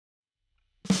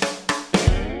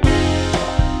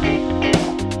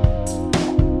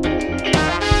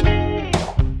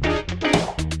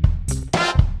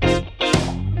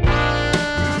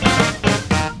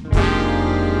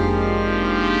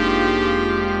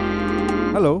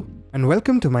Hello, and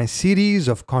welcome to my series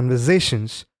of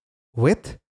conversations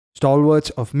with stalwarts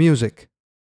of music.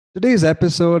 Today's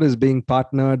episode is being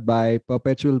partnered by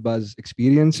Perpetual Buzz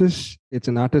Experiences. It's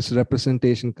an artist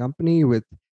representation company with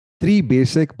three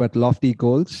basic but lofty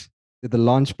goals. They're the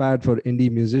launchpad for indie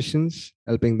musicians,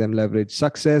 helping them leverage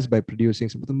success by producing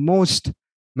some of the most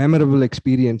memorable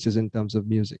experiences in terms of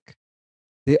music.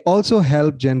 They also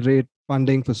help generate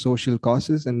funding for social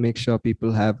causes and make sure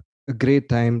people have a great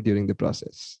time during the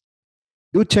process.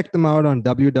 Do check them out on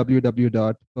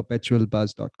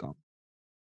www.perpetualbuzz.com.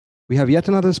 We have yet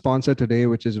another sponsor today,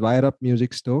 which is Wire Up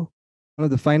Music Store, one of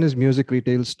the finest music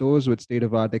retail stores with state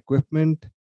of art equipment,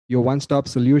 your one stop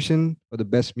solution for the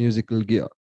best musical gear.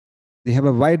 They have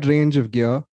a wide range of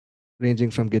gear,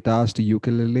 ranging from guitars to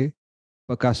ukulele,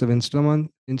 percussive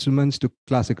instruments to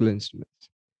classical instruments.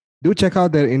 Do check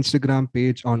out their Instagram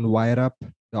page on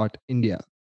wireup.india.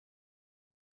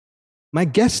 My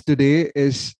guest today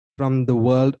is from the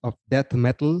world of death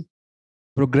metal,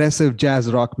 progressive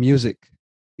jazz rock music.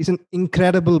 He's an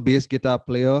incredible bass guitar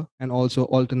player and also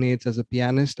alternates as a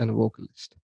pianist and a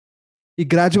vocalist. He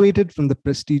graduated from the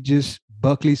prestigious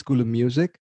Berklee School of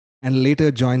Music and later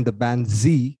joined the band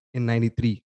Z in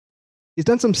 '93. He's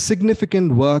done some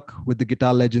significant work with the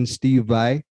guitar legend Steve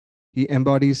Vai. He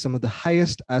embodies some of the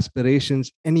highest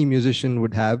aspirations any musician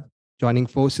would have, joining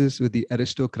forces with the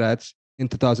Aristocrats in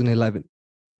 2011.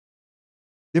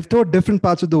 They've toured different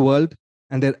parts of the world,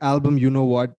 and their album You Know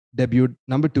What debuted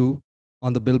number 2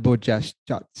 on the Billboard Jazz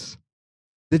charts.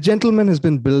 The gentleman has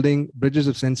been building bridges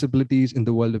of sensibilities in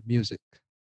the world of music.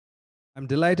 I'm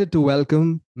delighted to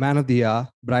welcome man of the hour,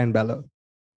 Bryan Beller.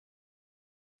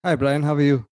 Hi, Bryan. How are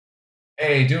you?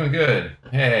 Hey, doing good.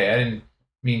 Hey, I didn't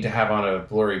mean to have on a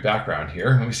blurry background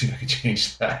here. Let me see if I can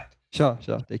change that. Sure.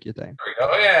 Take your time. There we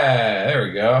go. Yeah, there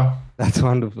we go. That's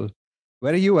wonderful.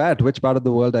 Where are you at? Which part of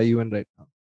the world are you in right now?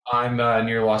 I'm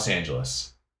near Los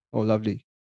Angeles. Oh, lovely.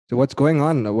 So what's going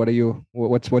on?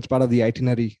 What's part of the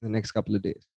itinerary the next couple of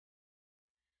days?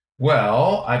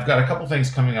 Well, I've got a couple things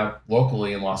coming up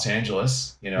locally in Los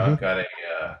Angeles. Mhm. I've got a.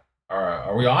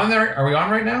 Are we on there? Are we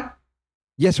on right now?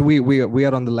 Yes, we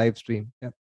are on the live stream. Yeah.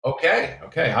 Okay.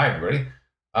 Okay. Hi, everybody.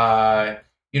 I'm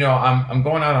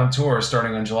going out on tour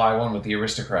starting on July 1 with the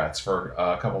Aristocrats for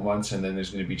a couple months, and then there's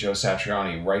going to be Joe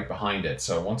Satriani right behind it.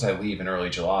 So once I leave in early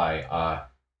July,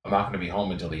 I'm not going to be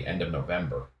home until the end of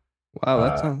November. Wow,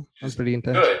 that Which sounds is pretty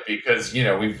intense. good because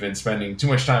we've been spending too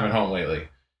much time at home lately.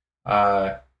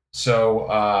 While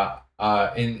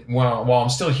I'm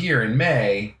still here in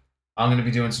May, I'm going to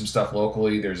be doing some stuff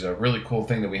locally. There's a really cool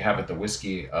thing that we have at the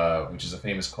Whiskey, which is a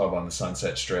famous club on the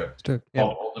Sunset Strip Yeah.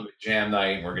 called Ultimate Jam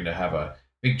Night. We're going to have a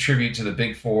big tribute to the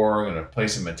Big Four. I'm going to play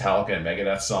some Metallica and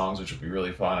Megadeth songs, which will be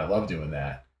really fun. I love doing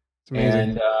that. It's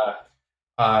amazing.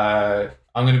 And I'm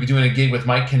going to be doing a gig with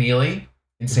Mike Keneally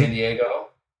in San Mhm. Diego.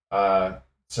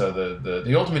 So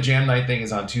the Ultimate Jam Night thing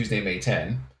is on Tuesday, May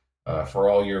 10, for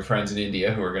all your friends in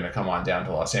India who are going to come on down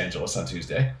to Los Angeles on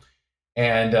Tuesday.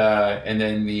 And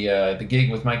then the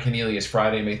gig with Mike Keneally is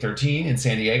Friday, May 13 in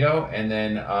San Diego. And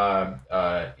then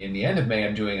in the end of May,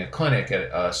 I'm doing a clinic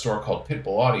at a store called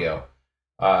Pitbull Audio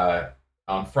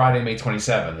on Friday, May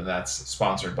 27th. And that's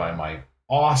sponsored by my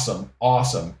awesome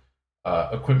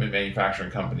equipment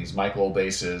manufacturing companies, Mike Lowell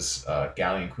Basses,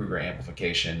 Gallion Kruger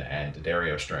Amplification, and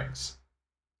D'Addario Strings.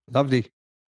 Lovely.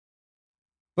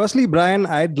 Firstly, Bryan,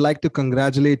 I'd like to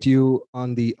congratulate you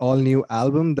on the all-new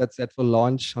album that's set for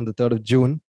launch on the 3rd of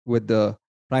June with the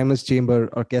Primus Chamber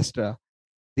Orchestra.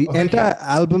 The Oh, thank you. entire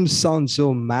album sounds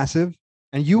so massive,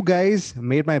 and you guys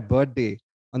made my birthday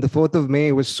on the 4th of May.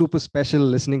 It was super special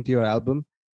listening to your album,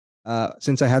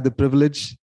 since I had the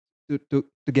privilege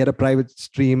to get a private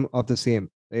stream of the same.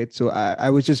 Right, so I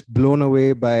was just blown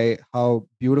away by how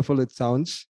beautiful it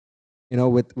sounds,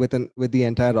 with the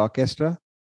entire orchestra.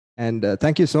 And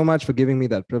thank you so much for giving me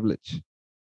that privilege.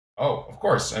 Oh, of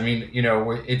course. I mean,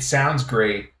 it sounds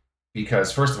great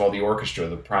because, first of all, the orchestra,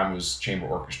 the Primus Chamber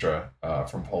Orchestra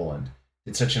from Poland,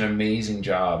 did such an amazing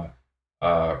job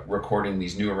recording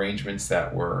these new arrangements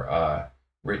that were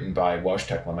written by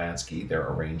Wojtek Lemansky, their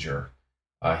arranger.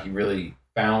 He really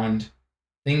found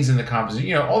things in the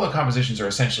composition. All the compositions are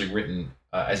essentially written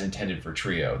as intended for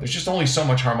trio. There's just only so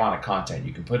much harmonic content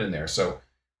you can put in there. So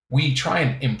we try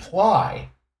and imply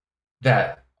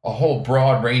that a whole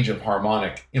broad range of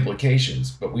harmonic implications,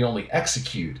 but we only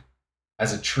execute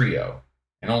as a trio.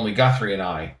 And only Guthrie and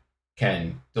I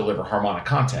can deliver harmonic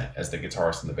content as the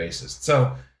guitarist and the bassist.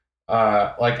 So,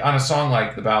 like on a song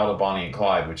like The Ballad of Bonnie and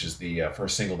Clyde, which is the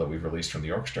first single that we've released from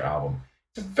the orchestra album,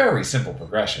 it's a very simple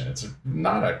progression. It's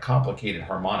not a complicated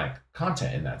harmonic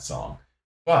content in that song.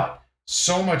 But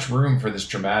so much room for this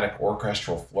dramatic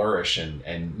orchestral flourish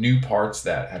and new parts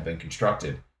that have been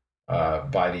constructed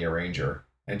by the arranger.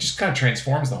 And it just kind of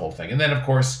transforms the whole thing. And then, of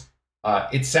course,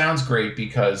 it sounds great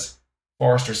because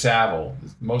Forrester Saville,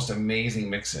 the most amazing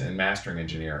mix and mastering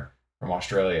engineer from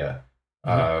Australia,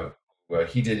 Mhm.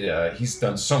 he's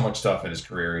done so much stuff in his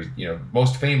career.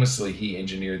 Most famously, he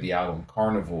engineered the album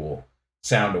Carnival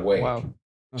Sound Awake, Wow.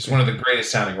 which is Okay. one of the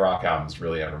greatest sounding rock albums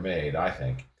really ever made, I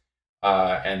think.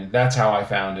 And that's how I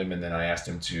found him. And then I asked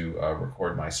him to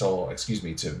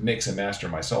to mix and master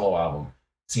my solo album,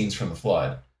 Scenes from the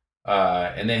Flood.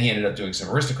 And then he ended up doing some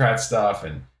Aristocrats stuff.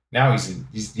 And now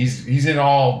he's in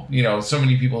all, so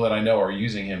many people that I know are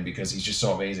using him because he's just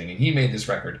so amazing. And he made this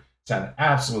record sound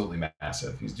absolutely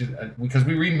massive. He's just because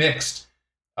we remixed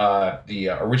the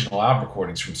original album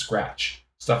recordings from scratch,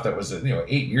 stuff that was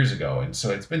 8 years ago, and so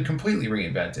it's been completely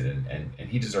reinvented, and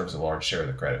he deserves a large share of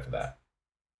the credit for that.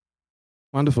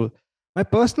 Wonderful. My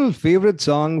personal favorite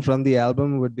song from the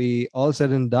album would be All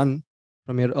Said and Done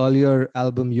from your earlier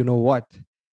album, You Know What.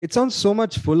 It sounds so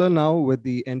much fuller now with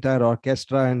the entire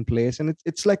orchestra in place, and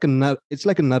it's like a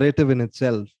narrative in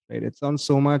itself, right? It sounds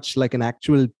so much like an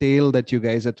actual tale that you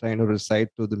guys are trying to recite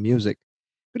to the music.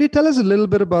 Could you tell us a little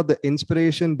bit about the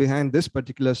inspiration behind this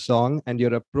particular song and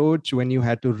your approach when you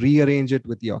had to rearrange it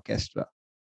with the orchestra?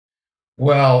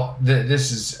 Well,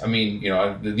 this is, I mean,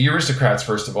 the Aristocrats,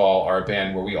 first of all, are a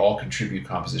band where we all contribute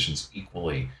compositions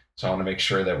equally. So I want to make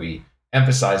sure that we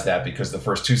emphasize that because the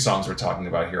first two songs we're talking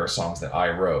about here are songs that I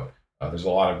wrote. There's a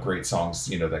lot of great songs,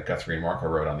 that Guthrie and Marco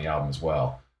wrote on the album as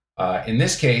well. In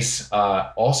this case,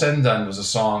 All Said and Done was a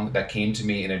song that came to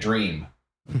me in a dream.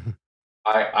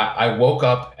 I woke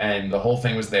up and the whole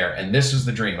thing was there, and this was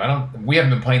the dream. We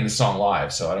haven't been playing this song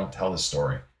live, so I don't tell this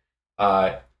story.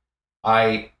 Uh,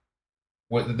 I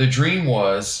What the dream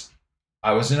was,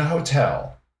 I was in a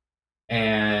hotel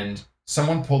and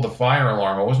someone pulled the fire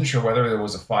alarm. I wasn't sure whether there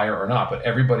was a fire or not, but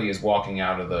everybody is walking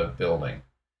out of the building.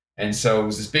 And so it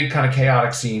was this big kind of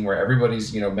chaotic scene where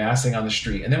everybody's, massing on the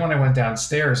street. And then when I went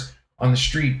downstairs on the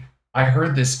street, I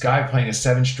heard this guy playing a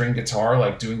 7-string guitar,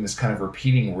 like doing this kind of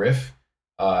repeating riff,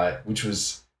 which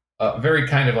was very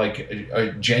kind of like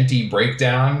a genty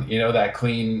breakdown, that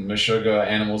clean Meshuggah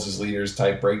Animals as Leaders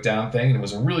type breakdown thing. And it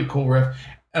was a really cool riff.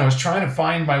 And I was trying to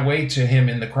find my way to him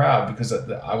in the crowd because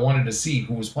I wanted to see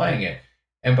who was playing it.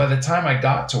 And by the time I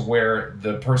got to where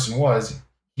the person was,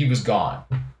 he was gone.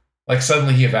 Like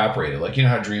suddenly he evaporated. Like,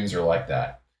 how dreams are like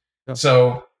that. Yeah.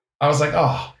 So I was like,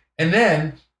 oh. And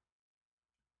then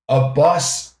a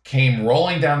bus came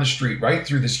rolling down the street right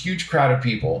through this huge crowd of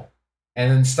people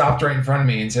and then stopped right in front of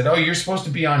me and said, oh, you're supposed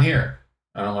to be on here.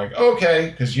 And I'm like, okay,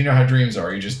 because you know how dreams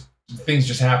are. Things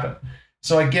just happen.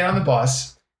 So I get on the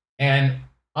bus and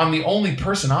I'm the only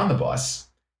person on the bus.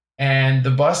 And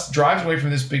the bus drives away from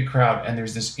this big crowd and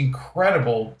there's this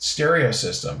incredible stereo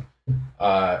system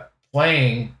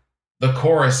playing the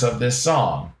chorus of this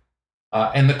song.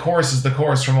 And the chorus is the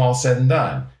chorus from All Said and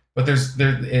Done. But there's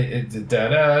da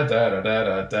da da da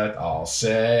da da all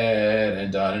said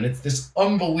and done, and it's this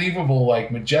unbelievable, like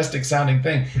majestic sounding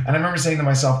thing. And I remember saying to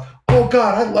myself, "Oh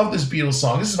God, I love this Beatles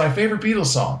song. This is my favorite Beatles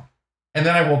song." And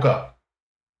then I woke up,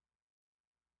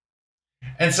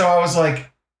 and so I was like,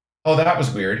 "Oh, that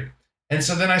was weird." And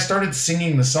so then I started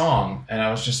singing the song, and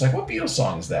I was just like, "What Beatles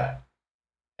song is that?"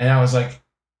 And I was like,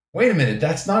 "Wait a minute,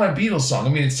 that's not a Beatles song. I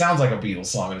mean, it sounds like a Beatles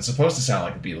song, and it's supposed to sound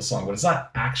like a Beatles song, but it's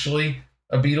not actually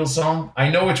a Beatles song. I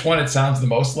know which one it sounds the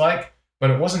most like, but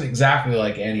it wasn't exactly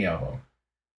like any of them."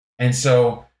 And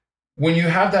so when you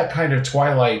have that kind of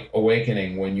twilight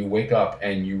awakening, when you wake up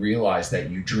and you realize that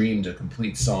you dreamed a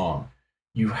complete song,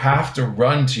 you have to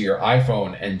run to your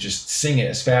iPhone and just sing it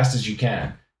as fast as you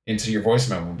can into your voice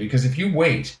memo. Because if you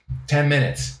wait 10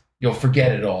 minutes, you'll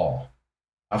forget it all.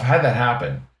 I've had that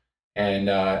happen.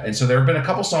 And so there have been a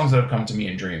couple songs that have come to me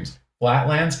in dreams.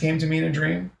 Flatlands came to me in a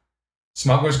dream.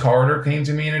 Smuggler's Corridor came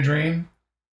to me in a dream.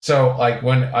 So like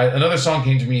when another song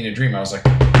came to me in a dream, I was like,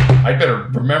 I'd better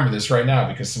remember this right now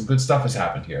because some good stuff has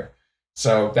happened here.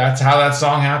 So that's how that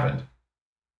song happened.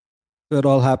 So it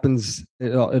all happens.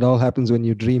 It all happens when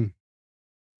you dream.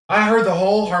 I heard the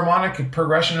whole harmonic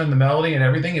progression and the melody and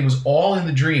everything. It was all in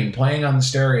the dream, playing on the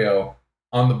stereo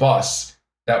on the bus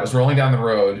that was rolling down the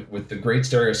road with the great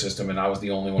stereo system, and I was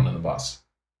the only one on the bus.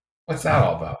 What's that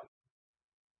all about?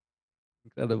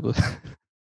 Incredible.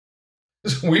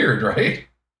 It's weird, right?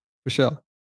 For sure.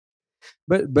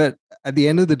 But at the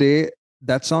end of the day,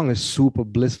 that song is super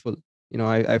blissful.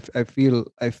 I feel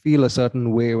a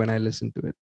certain way when I listen to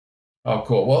it. Oh,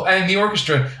 cool. Well, and the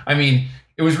orchestra, I mean,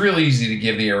 it was really easy to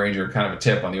give the arranger kind of a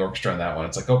tip on the orchestra on that one.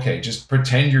 It's like, okay, just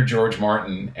pretend you're George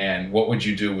Martin, and what would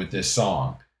you do with this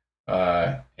song?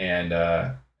 And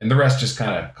the rest just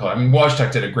kind of. I mean,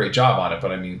 Wojtek did a great job on it,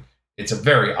 but I mean, it's a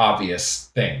very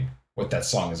obvious thing what that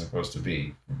song is supposed to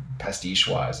be, pastiche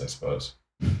wise, I suppose.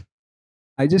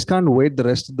 I just can't wait the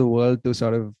rest of the world to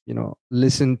sort of,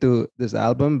 listen to this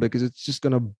album because it's just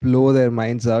gonna blow their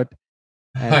minds out.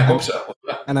 And I I'm hope so.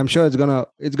 and I'm sure it's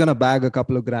gonna bag a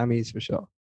couple of Grammys for sure.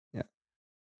 Yeah.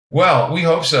 Well, we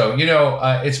hope so.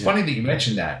 It's Yeah. funny that you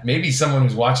mentioned that. Maybe someone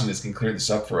who's watching this can clear this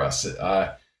up for us.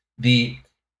 The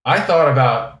I thought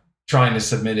about trying to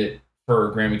submit it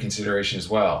for Grammy consideration as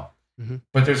well, Mm-hmm.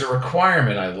 but there's a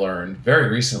requirement I learned very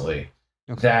recently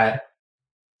Okay. that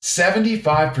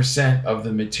 75% of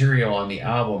the material on the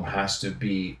album has to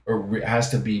be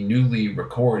newly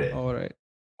recorded. All right.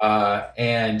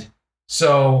 And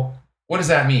so, what does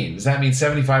that mean? Does that mean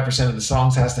 75% of the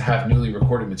songs has to have newly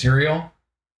recorded material?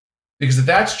 Because if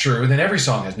that's true, then every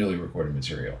song has newly recorded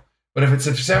material. But if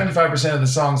 75% of the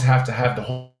songs have to have the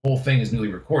whole thing is newly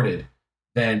recorded,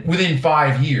 then within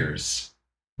 5 years,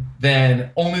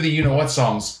 then only the you know what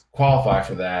songs qualify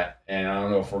for that. And I don't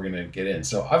know if we're going to get in.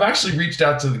 So I've actually reached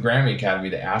out to the Grammy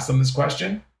Academy to ask them this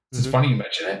question. It's Mm-hmm. funny you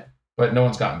mention it, but no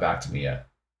one's gotten back to me yet.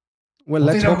 Well, Well,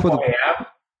 they let's know hope for who the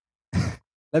I am.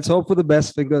 let's hope for the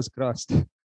best. Fingers crossed.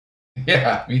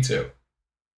 Yeah, me too.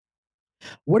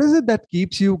 What is it that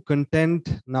keeps you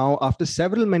content now after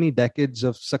several many decades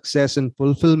of success and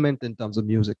fulfillment in terms of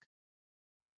music?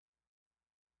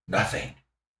 Nothing.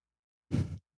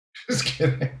 Just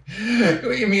kidding.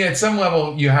 I mean, at some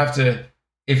level, you have to,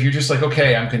 if you're just like,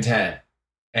 okay, I'm content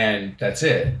and that's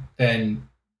it, then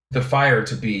the fire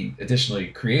to be additionally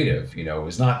creative,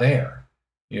 is not there.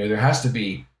 There has to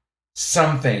be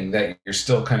something that you're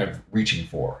still kind of reaching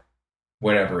for,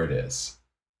 whatever it is.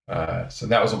 So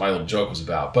that was what my little joke was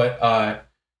about. But,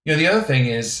 the other thing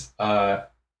is,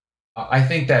 I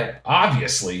think that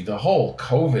obviously the whole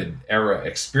COVID era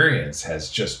experience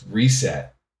has just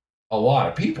reset a lot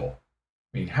of people.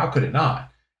 I mean, how could it not?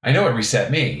 I know it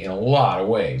reset me in a lot of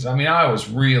ways. I mean, I was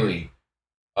really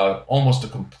almost a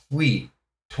complete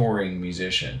touring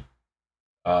musician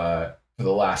for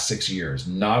the last 6 years.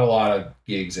 Not a lot of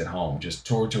gigs at home, just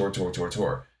tour, tour, tour, tour,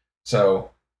 tour.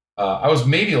 So I was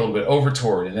maybe a little bit over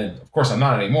toured, and then of course I'm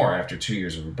not anymore after 2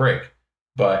 years of a break.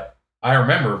 But I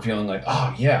remember feeling like,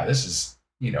 oh yeah, this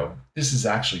is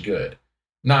actually good.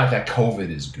 Not that COVID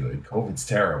is good. COVID's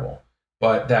terrible,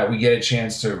 but that we get a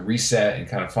chance to reset and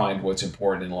kind of find what's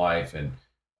important in life and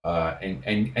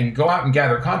go out and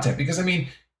gather content. Because I mean,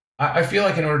 I feel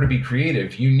like in order to be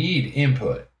creative, you need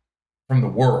input from the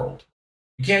world.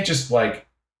 You can't just like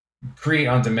create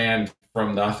on demand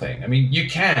from nothing. I mean, you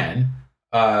can,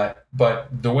 but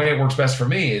the way it works best for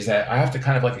me is that I have to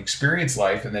kind of like experience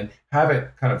life and then have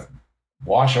it kind of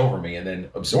wash over me and then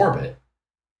absorb it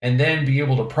and then be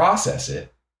able to process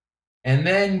it and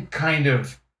then kind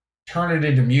of turn it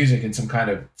into music in some kind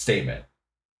of statement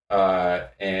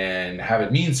and have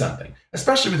it mean something,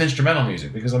 especially with instrumental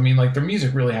music, because I mean, like the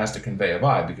music really has to convey a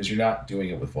vibe because you're not doing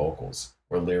it with vocals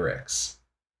or lyrics.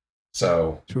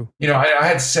 So, True. I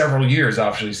had several years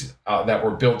actually that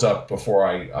were built up before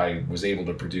I was able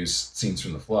to produce Scenes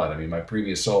from the Flood. I mean, my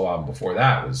previous solo album before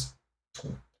that was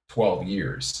 12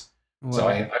 years. Wow. So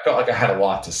I felt like I had a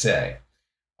lot to say.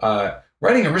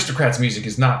 Writing Aristocrats music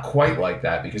is not quite like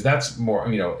that because that's more,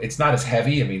 it's not as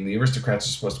heavy. I mean, the Aristocrats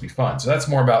are supposed to be fun. So that's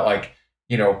more about like,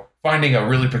 finding a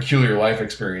really peculiar life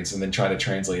experience and then trying to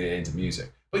translate it into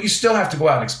music. But you still have to go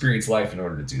out and experience life in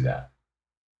order to do that.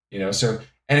 So,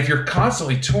 and if you're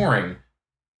constantly touring,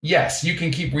 yes, you can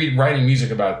keep writing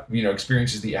music about,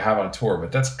 experiences that you have on tour,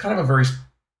 but that's kind of a very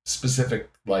specific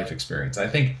life experience. I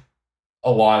think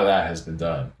a lot of that has been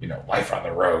done, life on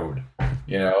the road,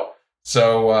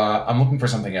 So I'm looking for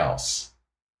something else.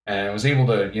 And I was able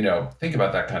to, think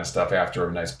about that kind of stuff after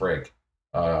a nice break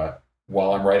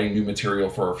while I'm writing new material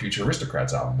for a future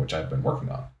Aristocrats album, which I've been working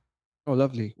on. Oh,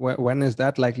 lovely. When is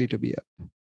that likely to be up?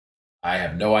 I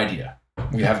have no idea.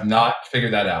 We have not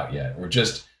figured that out yet. We're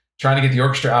just trying to get the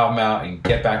orchestra album out and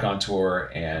get back on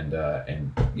tour and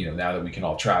now that we can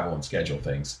all travel and schedule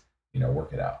things,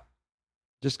 work it out.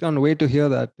 Just can't wait to hear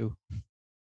that too.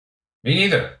 Me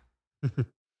neither.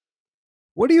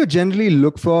 What do you generally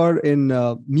look for in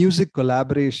music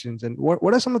collaborations, and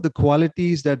what are some of the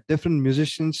qualities that different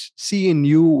musicians see in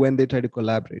you when they try to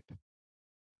collaborate?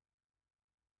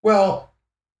 Well,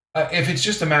 if it's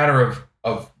just a matter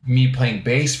of me playing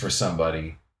bass for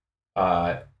somebody,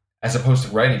 as opposed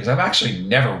to writing, because I've actually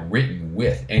never written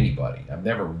with anybody. I've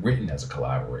never written as a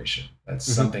collaboration. That's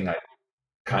something I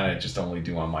kind of just only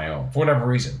do on my own for whatever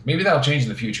reason. Maybe that'll change in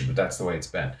the future, but that's the way it's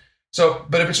been. So,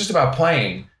 but if it's just about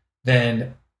playing,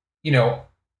 then,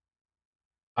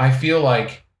 I feel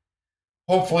like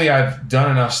hopefully I've done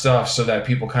enough stuff so that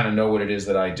people kind of know what it is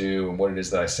that I do and what it is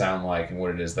that I sound like and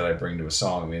what it is that I bring to a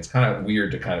song. I mean, it's kind of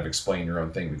weird to kind of explain your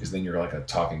own thing because then you're like a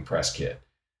talking press kid.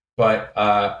 But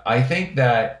I think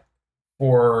that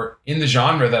for in the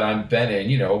genre that I've been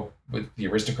in, with the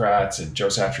Aristocrats and Joe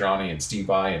Satriani and Steve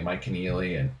Vai and Mike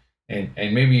Keneally and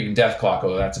maybe even Death Clock,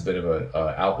 although that's a bit of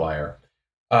a outlier.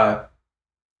 Uh,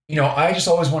 I just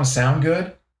always want to sound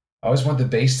good. I always want the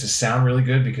bass to sound really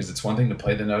good because it's one thing to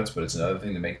play the notes, but it's another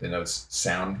thing to make the notes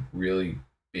sound really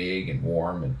big and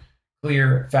warm and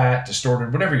clear, fat,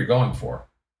 distorted, whatever you're going for.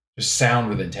 Just sound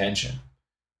with intention.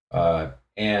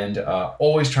 And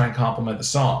always try and complement the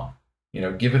song.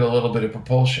 Give it a little bit of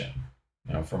propulsion,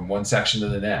 from one section to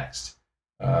the next.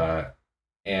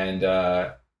 And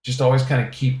just always kind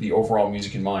of keep the overall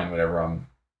music in mind whenever I'm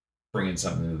bringing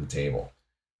something to the table.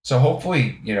 So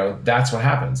hopefully, that's what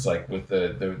happens. Like with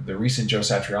the recent Joe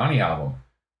Satriani album,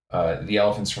 The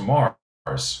Elephants from Mars,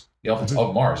 The Elephants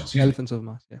of Mars, excuse me. Elephants of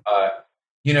Mars,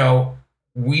 yeah.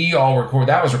 We all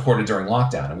that was recorded during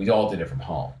lockdown, and we all did it from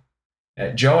home.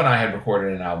 Joe and I had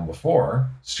recorded an album before,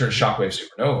 Shockwave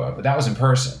Supernova, but that was in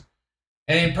person.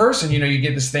 And in person, you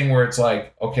get this thing where it's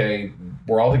like, okay,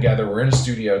 we're all together, we're in a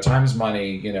studio, time is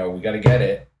money, we got to get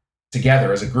it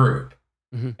together as a group.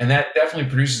 Mm-hmm. And that definitely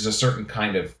produces a certain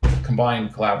kind of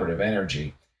combined collaborative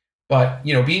energy. But,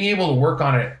 being able to work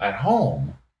on it at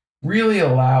home really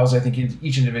allows, I think,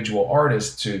 each individual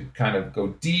artist to kind of go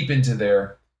deep into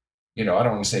their, I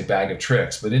don't want to say bag of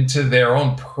tricks, but into their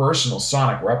own personal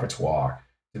sonic repertoire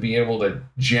to be able to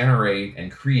generate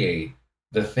and create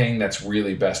the thing that's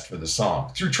really best for the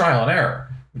song through trial and error.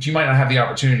 But you might not have the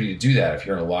opportunity to do that if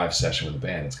you're in a live session with a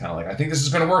band. It's kind of like, I think this is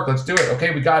going to work. Let's do it.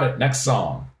 Okay, we got it. Next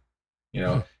song.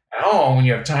 At home, when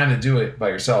you have time to do it by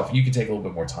yourself, you can take a little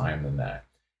bit more time than that.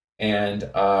 And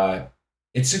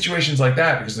it's situations like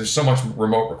that because there's so much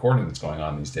remote recording that's going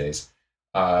on these days.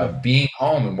 Being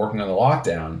home and working on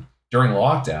during the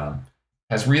lockdown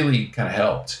has really kind of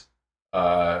helped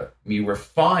me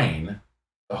refine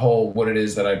the whole what it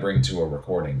is that I bring to a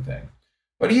recording thing.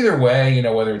 But either way,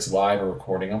 whether it's live or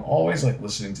recording, I'm always like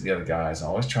listening to the other guys. I'm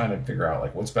always trying to figure out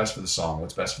like what's best for the song,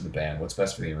 what's best for the band, what's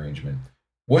best for the arrangement,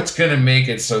 what's going to make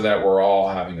it so that we're all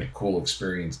having a cool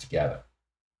experience together.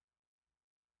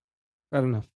 Fair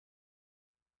enough.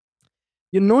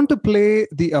 You're known to play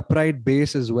the upright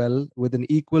bass as well with an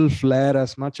equal flair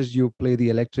as much as you play the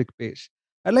electric bass.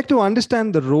 I'd like to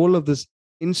understand the role of this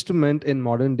instrument in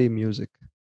modern day music.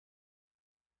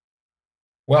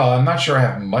 Well, I'm not sure I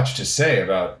have much to say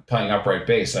about playing upright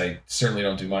bass. I certainly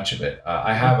don't do much of it.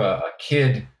 I have a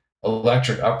Kid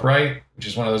electric upright, which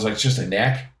is one of those, like, it's just a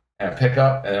neck and a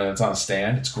pickup, and it's on a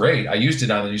stand. It's great. I used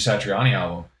it on the new Satriani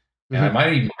album, and I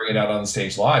might even bring it out on the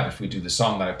stage live if we do the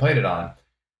song that I played it on.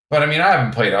 But I mean, I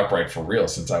haven't played upright for real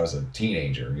since I was a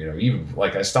teenager. Even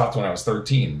like I stopped when I was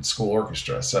 13 in school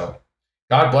orchestra. So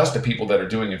God bless the people that are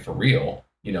doing it for real.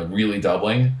 Really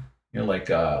doubling. Like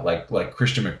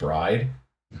Christian McBride,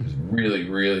 who's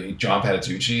really John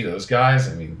Petrucci. Those guys.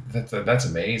 I mean, that's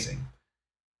amazing.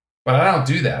 But I don't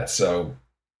do that. So.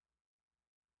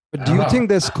 But do you think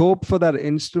there's scope for that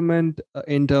instrument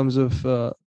in terms of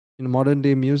modern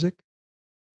day music?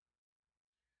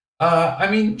 I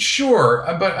mean, sure,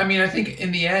 but I mean, I think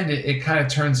in the end, it kind of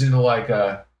turns into like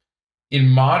in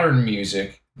modern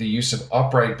music, the use of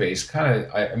upright bass kind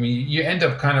of, I mean, you end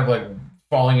up kind of like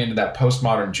falling into that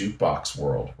postmodern jukebox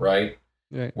world, right?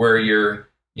 Where you're,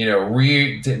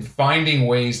 finding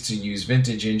ways to use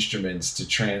vintage instruments to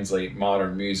translate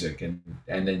modern music and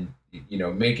then,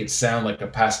 make it sound like a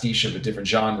pastiche of a different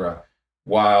genre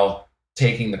while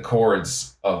taking the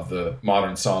chords of the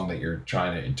modern song that you're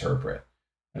trying to interpret.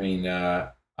 I mean,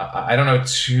 I don't know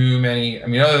too many. I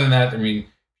mean, other than that, I mean,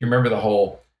 you remember the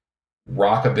whole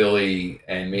rockabilly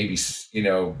and maybe,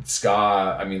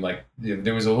 ska. I mean, like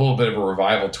there was a little bit of a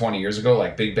revival 20 years ago,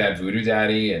 like Big Bad Voodoo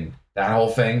Daddy and that whole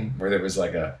thing where there was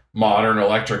like a modern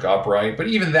electric upright. But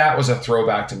even that was a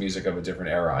throwback to music of a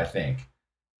different era, I think.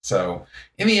 So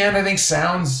in the end, I think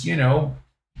sounds,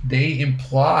 they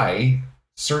imply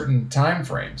certain time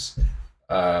frames.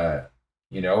 A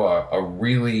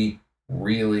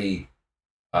really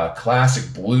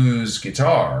classic blues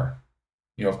guitar.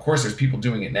 Of course, there's people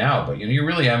doing it now, but you're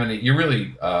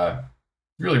really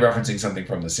referencing something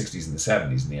from the 60s and the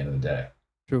 70s in the end of the day.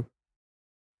 True.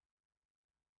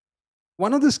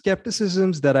 One of the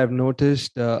skepticisms that I've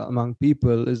noticed among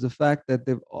people is the fact that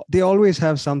they always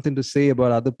have something to say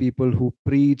about other people who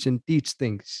preach and teach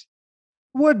things.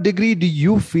 To what degree do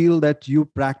you feel that you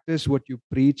practice what you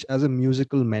preach as a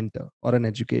musical mentor or an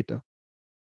educator?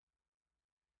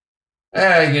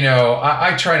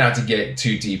 I try not to get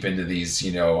too deep into these,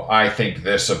 I think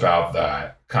this about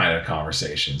that kind of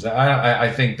conversations.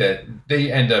 I think that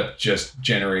they end up just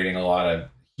generating a lot of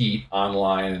heat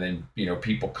online, and then,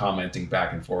 people commenting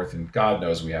back and forth, and God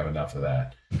knows we have enough of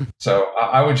that. So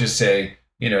I would just say,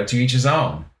 to each his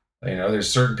own. There's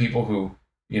certain people who,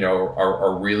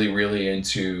 are really, really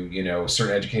into,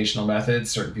 certain educational methods.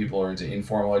 Certain people are into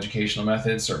informal educational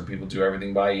methods. Certain people do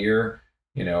everything by ear.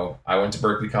 I went to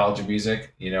Berklee College of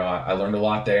Music. I learned a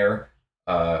lot there,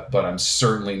 but I'm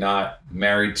certainly not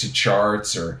married to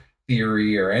charts or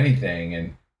theory or anything,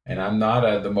 and I'm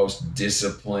not the most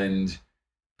disciplined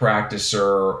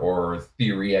practicer or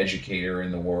theory educator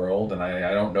in the world, and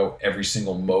I don't know every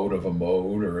single mode of a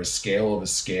mode or a scale of a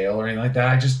scale or anything like that.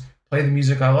 I just play the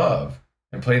music I love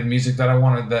and play the music that I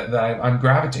want to that I'm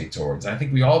gravitate towards. And I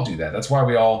think we all do that. That's why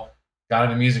we all got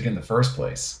into music in the first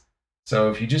place.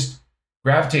 So if you just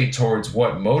gravitate towards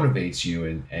what motivates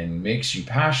you and makes you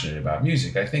passionate about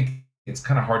music, I think it's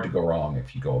kind of hard to go wrong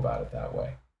if you go about it that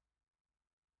way.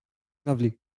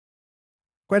 Lovely.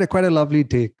 Quite a lovely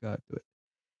take to it.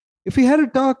 If we had to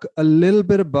talk a little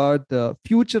bit about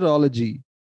futurology,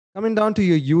 coming down to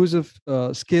your use of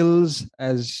skills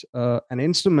as an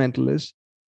instrumentalist,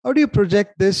 how do you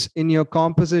project this in your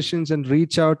compositions and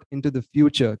reach out into the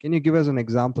future? Can you give us an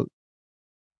example?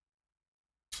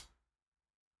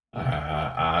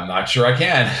 I'm not sure I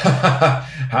can.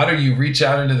 How do you reach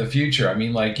out into the future? I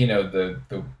mean, like,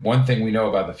 the one thing we know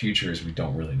about the future is we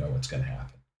don't really know what's going to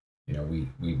happen.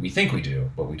 We think we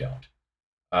do, but we don't.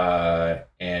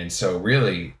 And so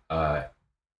really,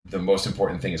 the most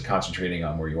important thing is concentrating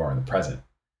on where you are in the present,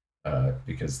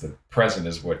 because the present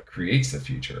is what creates the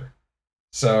future.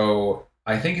 So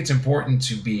I think it's important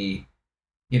to be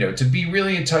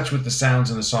really in touch with the sounds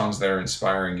and the songs that are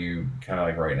inspiring you, kind of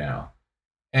like right now.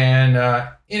 And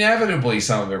inevitably,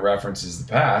 some of it references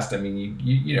the past. I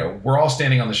mean, we're all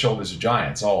standing on the shoulders of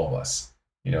giants, all of us.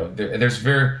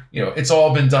 It's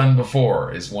all been done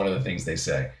before, is one of the things they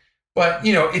say. But,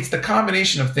 it's the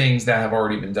combination of things that have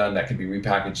already been done that can be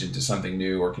repackaged into something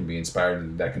new, or can be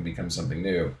inspired that can become something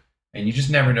new. And you just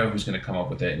never know who's going to come up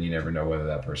with it, and you never know whether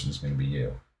that person is going to be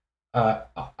you.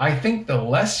 I think the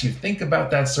less you think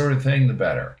about that sort of thing, the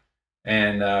better.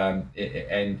 And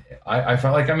I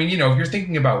felt like, if you're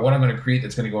thinking about what I'm going to create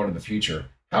that's going to go into the future,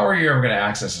 how are you ever going to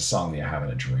access a song that you have in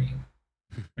a dream?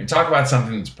 Talk about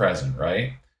something that's present,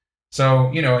 right? So,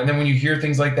 and then when you hear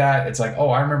things like that, it's like, oh,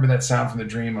 I remember that sound from the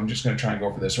dream. I'm just going to try and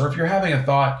go for this. Or if you're having a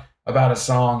thought about a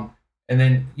song, and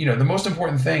then, the most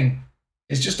important thing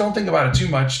is just don't think about it too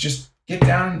much. Just get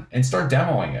down and start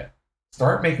demoing it.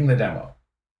 Start making the demo.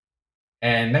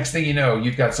 And next thing you know,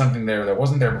 you've got something there that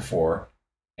wasn't there before.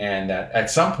 And that at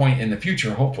some point in the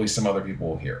future, hopefully some other people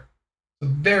will hear. So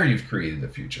there you've created the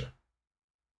future.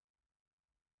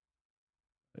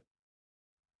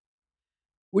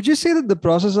 Would you say that the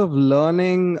process of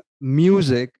learning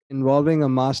music involving a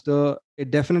master,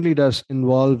 it definitely does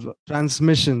involve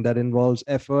transmission, that involves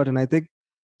effort? And I think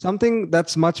something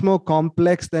that's much more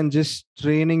complex than just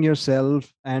training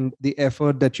yourself and the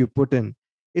effort that you put in.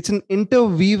 It's an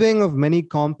interweaving of many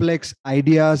complex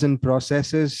ideas and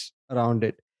processes around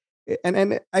it.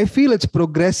 And I feel it's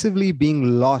progressively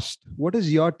being lost. What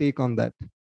is your take on that?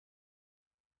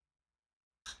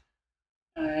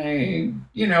 I,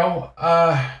 you know,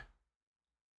 uh,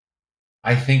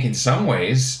 I think in some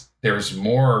ways there's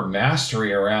more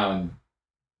mastery around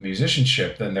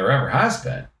musicianship than there ever has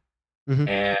been. Mhm.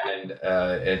 And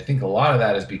I think a lot of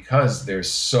that is because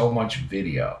there's so much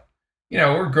video.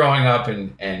 We're growing up,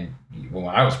 and when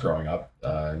I was growing up,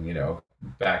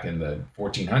 back in the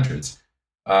 1400s,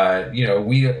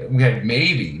 we had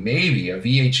maybe a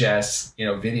VHS,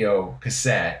 video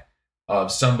cassette of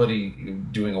somebody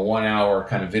doing a 1 hour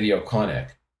kind of video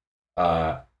clinic,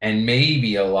 and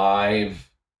maybe a live,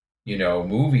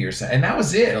 movie or something, and that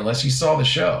was it, unless you saw the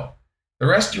show. The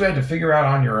rest you had to figure out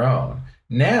on your own.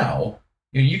 Now,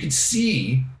 you can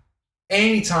see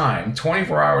anytime,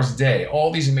 24 hours a day,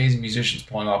 all these amazing musicians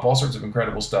pulling off all sorts of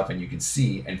incredible stuff, and you can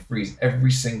see and freeze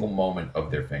every single moment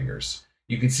of their fingers.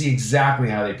 You can see exactly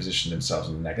how they position themselves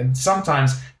in the neck. And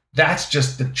sometimes that's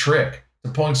just the trick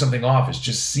to pulling something off, is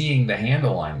just seeing the hand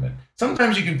alignment.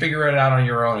 Sometimes you can figure it out on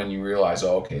your own and you realize,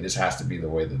 oh, okay, this has to be the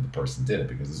way that the person did it,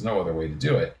 because there's no other way to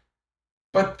do it.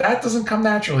 But that doesn't come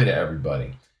naturally to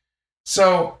everybody.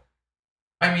 So,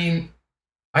 I mean,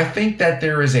 I think that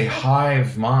there is a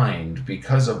hive mind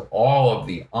because of all of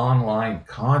the online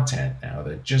content now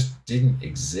that just didn't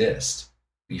exist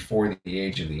before the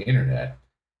age of the internet.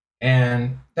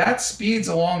 And that speeds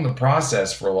along the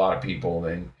process for a lot of people,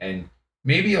 and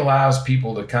maybe allows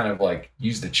people to kind of like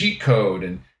use the cheat code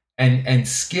and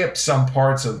skip some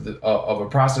parts of a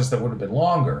process that would have been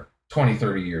longer 20,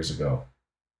 30 years ago.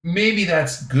 Maybe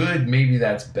that's good, maybe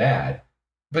that's bad.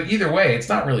 But either way, it's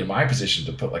not really my position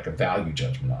to put like a value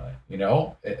judgment on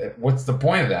it. What's the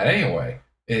point of that anyway?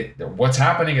 What's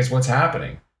happening is what's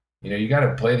happening. You got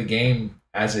to play the game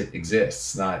as it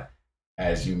exists, not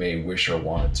as you may wish or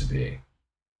want it to be.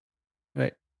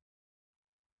 Right.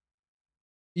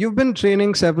 You've been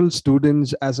training several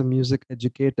students as a music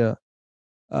educator.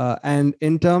 And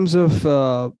in terms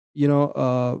of,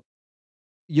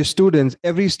 your students,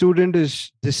 every student is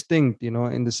distinct,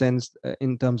 in the sense,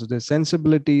 in terms of their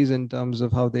sensibilities, in terms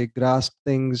of how they grasp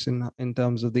things, in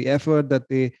terms of the effort that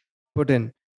they put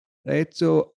in, right?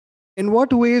 So in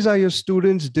what ways are your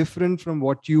students different from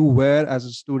what you were as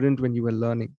a student when you were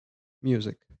learning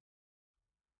music?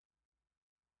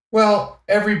 Well,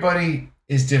 everybody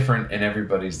is different and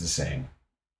everybody's the same.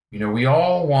 We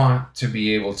all want to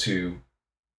be able to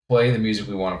play the music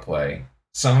we want to play.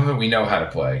 Some of it we know how to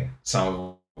play, some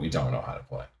of it we don't know how to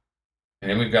play.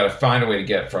 And then we've got to find a way to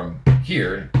get from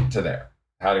here to there.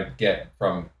 How to get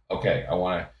from, okay, I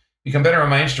want to become better on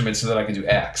my instrument so that I can do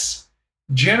X.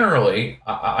 Generally,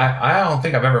 I don't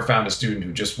think I've ever found a student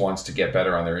who just wants to get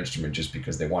better on their instrument just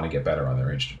because they want to get better on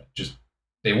their instrument. Just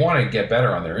they want to get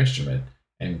better on their instrument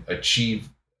and achieve,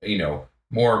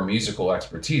 more musical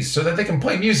expertise so that they can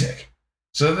play music,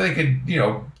 so that they could,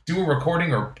 do a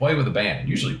recording or play with a band,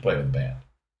 usually play with a band.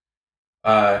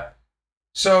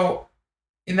 So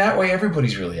in that way,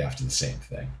 everybody's really after the same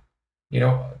thing.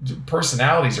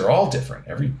 Personalities are all different.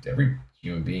 Every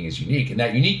human being is unique, and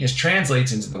that uniqueness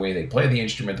translates into the way they play the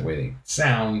instrument, the way they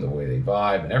sound, the way they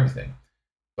vibe, and everything.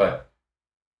 But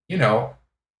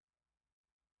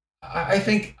I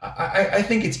think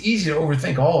it's easy to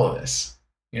overthink all of this.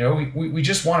 We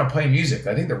just want to play music.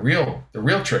 I think the real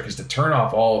trick is to turn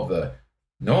off all of the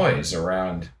noise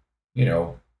around,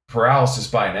 paralysis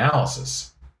by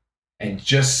analysis, and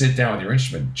just sit down with your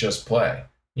instrument and just play.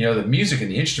 The music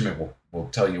and the instrument will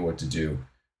tell you what to do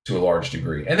to a large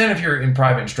degree. And then if you're in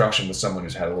private instruction with someone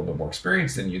who's had a little bit more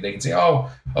experience than you, they can say, oh,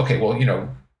 okay, well,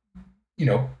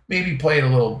 maybe play it a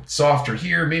little softer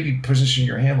here, maybe position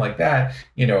your hand like that.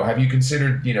 Have you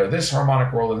considered, this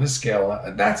harmonic roll in this scale?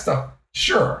 That stuff,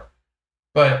 sure.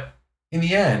 But in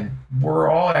the end, we're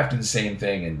all after the same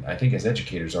thing. And I think as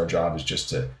educators, our job is just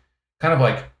to kind of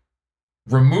like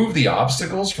remove the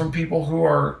obstacles from people who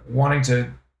are wanting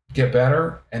to get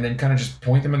better, and then kind of just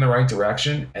point them in the right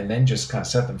direction, and then just kind of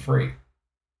set them free.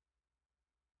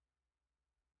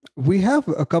 We have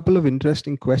a couple of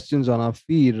interesting questions on our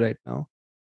feed right now.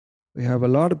 We have a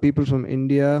lot of people from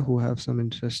India who have some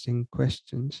interesting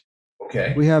questions.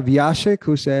 Okay. We have Yashik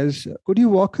who says, could you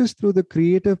walk us through the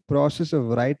creative process of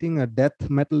writing a death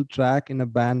metal track in a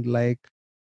band like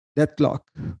Death Clock?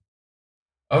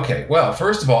 Okay, well,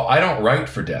 first of all, I don't write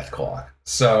for Death Clock,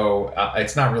 so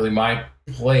it's not really my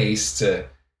place to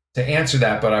answer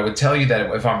that. But I would tell you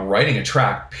that if I'm writing a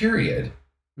track, period,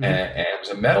 mm-hmm. and it was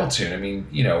a metal tune, I mean,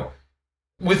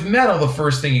 with metal, the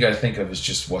first thing you got to think of is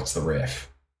just what's the riff.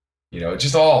 It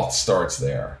just all starts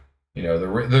there.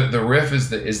 The riff is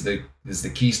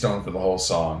the keystone for the whole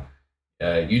song.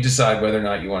 You decide whether or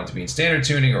not you want it to be in standard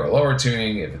tuning or a lower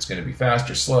tuning, if it's going to be fast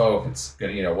or slow, if it's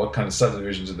going to, what kind of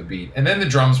subdivisions of the beat. And then the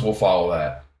drums will follow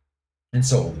that, and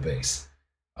so will the bass.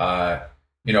 I'm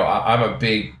a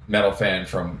big metal fan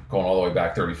from going all the way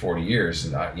back 30, 40 years.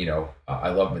 And, I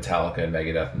love Metallica and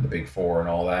Megadeth and the Big Four and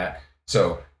all that.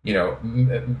 So,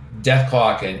 Death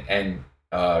Clock and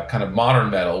kind of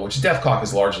modern metal, which Death Clock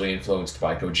is largely influenced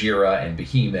by Gojira and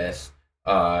Behemoth,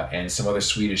 and some other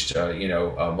Swedish,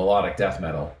 melodic death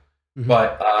metal. Mm-hmm.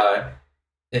 But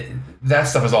that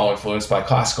stuff is all influenced by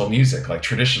classical music, like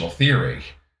traditional theory.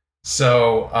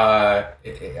 So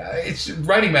it's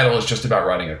writing metal is just about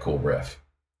writing a cool riff.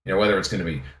 Whether it's going to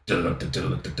be and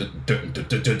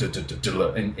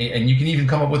you can even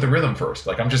come up with the rhythm first.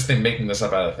 Like I'm just making this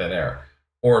up out of thin air.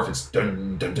 Or if it's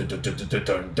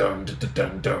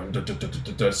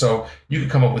so you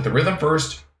could come up with the rhythm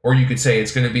first. Or you could say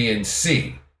it's going to be in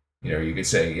C. You could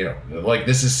say, like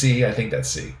this is C, I think that's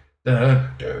C. You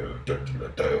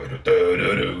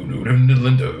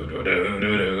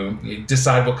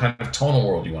decide what kind of tonal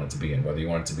world you want it to be in, whether you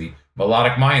want it to be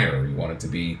melodic minor, or you want it to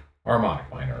be harmonic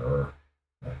minor, or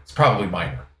it's probably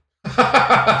minor.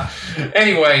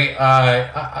 Anyway,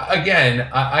 again,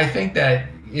 I think that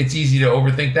it's easy to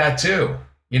overthink that too.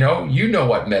 You know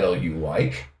what metal you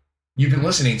like. You've been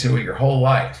listening to it your whole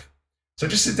life. So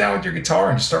just sit down with your guitar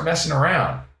and just start messing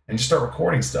around and just start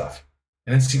recording stuff,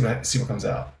 and then see what comes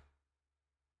out.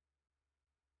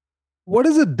 what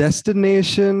is a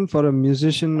destination for a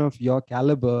musician of your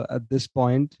caliber at this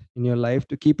point in your life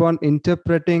to keep on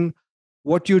interpreting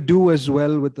what you do as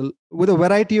well with a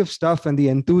variety of stuff and the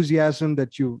enthusiasm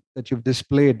that you've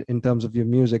displayed in terms of your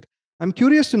music? I'm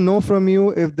curious to know from you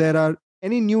if there are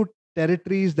any new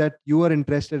territories that you are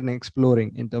interested in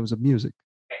exploring in terms of music.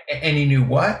 Any new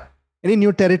what? Any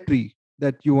new territory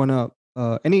that you want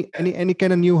to any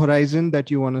kind of new horizon that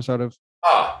you want to sort of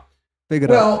Ah, figure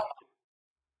out. well,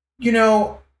 you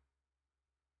know,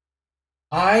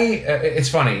 it's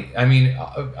funny. I mean,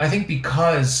 I think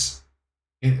because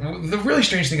the really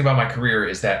strange thing about my career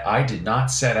is that I did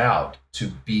not set out to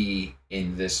be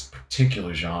in this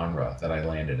particular genre that I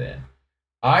landed in.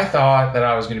 I thought that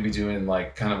I was going to be doing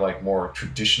like kind of like more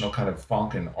traditional kind of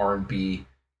funk and R&B,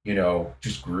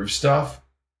 just groove stuff.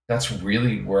 That's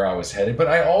really where I was headed. But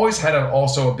I always had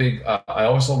also a big. I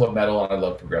also love metal and I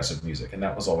love progressive music, and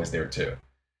that was always there too.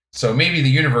 So maybe the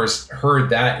universe heard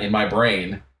that in my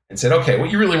brain and said, "Okay,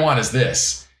 what you really want is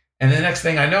this." And the next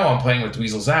thing I know, I'm playing with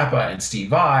Dweezil Zappa and Steve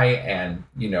Vai, and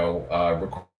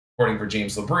recording for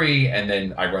James Labrie, and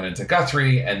then I run into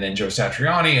Guthrie, and then Joe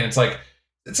Satriani, and it's like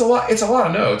it's a lot. It's a lot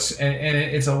of notes, and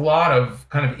it's a lot of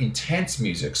kind of intense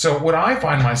music. So what I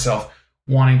find myself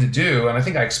wanting to do, and I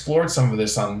think I explored some of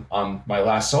this on my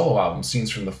last solo album,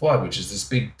 Scenes from the Flood, which is this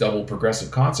big double progressive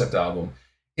concept album,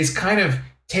 is kind of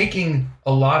taking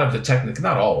a lot of the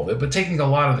not all of it, but taking a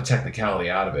lot of the technicality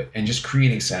out of it and just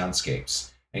creating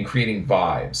soundscapes and creating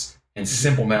vibes and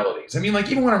simple melodies. I mean,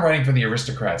 like even when I'm writing for the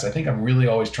Aristocrats, I think I'm really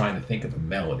always trying to think of a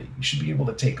melody. You should be able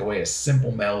to take away a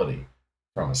simple melody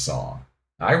from a song.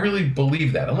 I really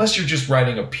believe that, unless you're just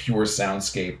writing a pure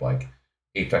soundscape like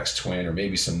Aphex Twin or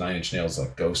maybe some Nine Inch Nails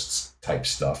like Ghosts type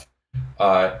stuff.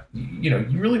 You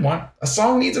really want a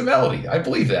song needs a melody. I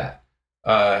believe that.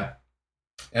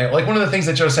 And like one of the things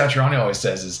that Joe Satriani always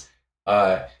says is,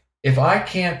 if I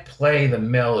can't play the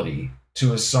melody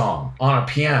to a song on a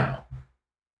piano,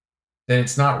 then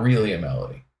it's not really a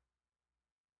melody.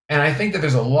 And I think that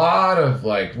there's a lot of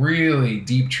like really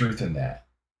deep truth in that.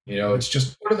 It's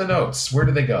just, what are the notes? Where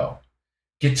do they go?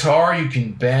 Guitar, you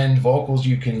can bend. Vocals,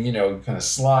 you can, kind of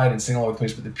slide and sing all over the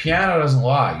place. But the piano doesn't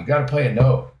lie. You got to play a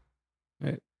note.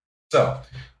 Right. So,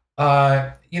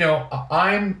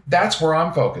 that's where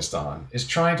I'm focused on, is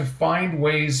trying to find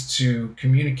ways to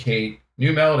communicate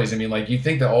new melodies. I mean, like you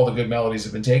think that all the good melodies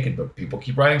have been taken, but people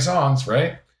keep writing songs,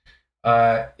 right?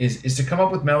 Is to come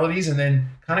up with melodies and then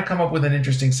kind of come up with an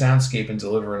interesting soundscape and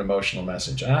deliver an emotional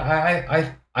message. And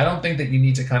I don't think that you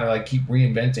need to kind of like keep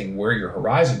reinventing where your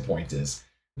horizon point is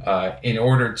in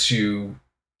order to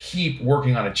keep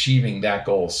working on achieving that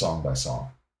goal song by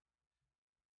song.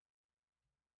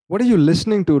 What are you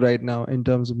listening to right now in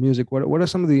terms of music? What are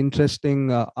some of the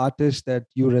interesting artists that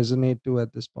you resonate to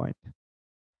at this point?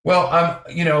 Well,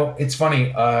 it's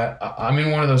funny. I'm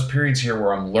in one of those periods here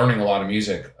where I'm learning a lot of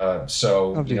music.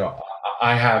 Lovely.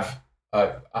 I have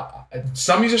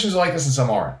some musicians are like this and some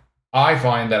aren't. I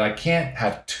find that I can't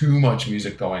have too much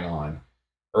music going on,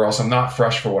 or else I'm not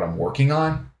fresh for what I'm working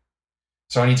on.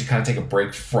 So I need to kind of take a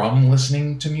break from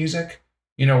listening to music.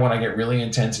 When I get really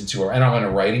intense and I'm in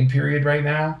a writing period right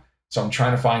now. So I'm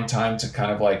trying to find time to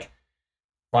kind of like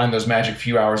find those magic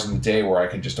few hours in the day where I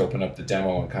can just open up the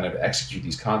demo and kind of execute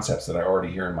these concepts that I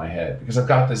already hear in my head. Because I've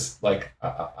got this, like,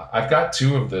 I've got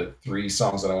 2 of the 3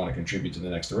 songs that I want to contribute to the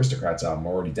next Aristocrats album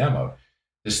already demoed.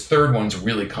 This third one's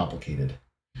really complicated.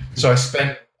 So I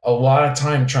spent a lot of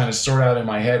time trying to sort out in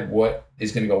my head what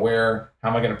is going to go where, how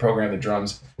am I going to program the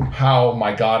drums, how,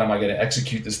 my God, am I going to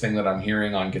execute this thing that I'm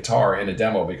hearing on guitar in a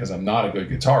demo, because I'm not a good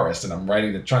guitarist and I'm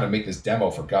trying to make this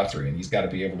demo for Guthrie, and he's got to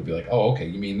be able to be like, oh, okay,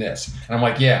 you mean this? And I'm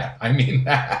like, yeah, I mean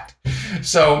that.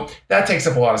 So that takes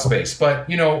up a lot of space. But,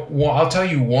 I'll tell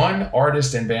you one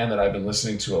artist and band that I've been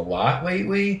listening to a lot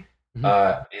lately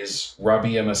is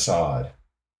Rabia Masad.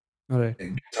 All right.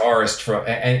 Guitarist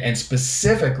and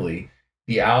specifically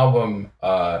the album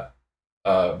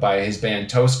by his band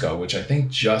Tosco, which I think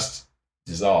just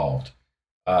dissolved,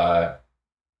 an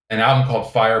album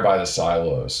called Fire by the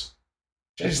Silos,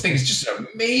 which I just think is just an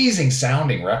amazing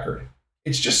sounding record.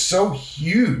 It's just so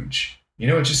huge,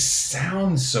 it just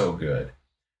sounds so good.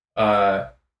 So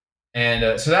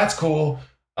that's cool.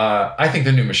 I think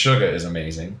the new Meshuggah is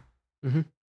amazing. Mm-hmm.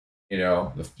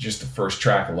 Just the first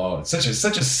track alone. It's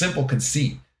such a simple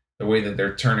conceit, the way that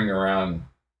they're turning around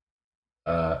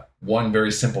one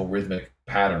very simple rhythmic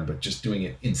pattern, but just doing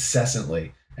it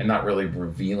incessantly and not really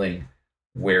revealing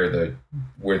where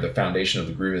the foundation of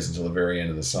the groove is until the very end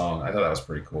of the song. I thought that was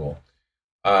pretty cool.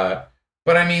 But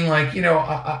I mean, like,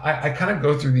 I kind of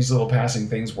go through these little passing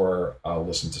things where I'll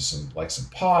listen to some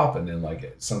pop, and then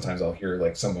like sometimes I'll hear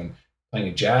like someone playing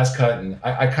a jazz cut, and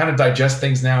I kind of digest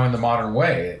things now in the modern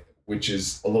way, which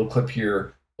is a little clip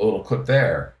here, a little clip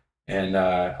there, and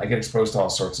I get exposed to all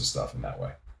sorts of stuff in that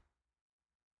way.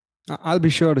 I'll be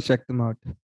sure to check them out.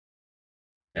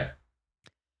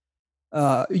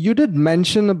 Yeah. You did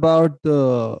mention about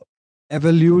the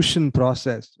evolution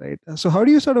process, right? So, how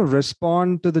do you sort of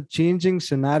respond to the changing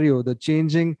scenario, the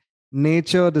changing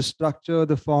nature, the structure,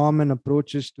 the form, and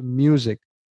approaches to music?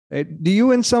 Right? Do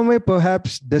you, in some way,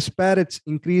 perhaps despair its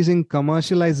increasing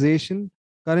commercialization?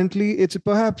 Currently, it's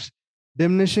perhaps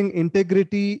diminishing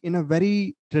integrity in a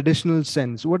very traditional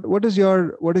sense. What is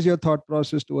your thought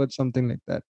process towards something like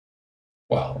that?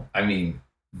 Well, I mean,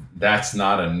 that's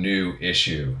not a new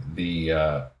issue.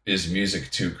 The is music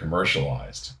too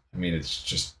commercialized? I mean, it's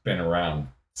just been around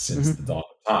since the Hmm. dawn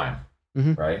of time,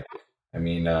 Hmm. right? I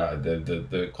mean,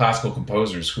 the classical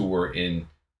composers who were in,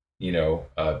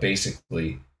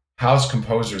 basically house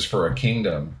composers for a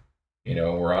kingdom,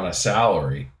 were on a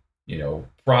salary,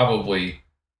 probably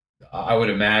I would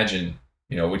imagine,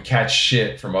 would catch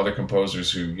shit from other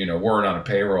composers who, weren't on a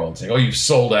payroll and saying, "Oh, you've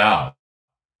sold out."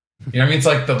 I mean, it's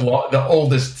like the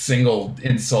oldest single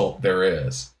insult there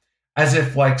is, as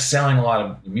if like selling a lot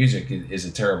of music is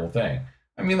a terrible thing.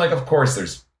 I mean, like of course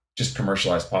there's just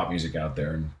commercialized pop music out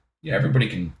there, and everybody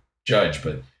can judge.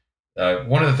 But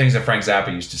one of the things that Frank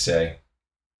Zappa used to say,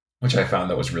 which I found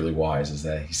that was really wise, is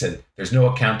that he said, "There's no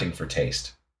accounting for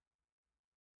taste."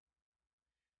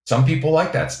 Some people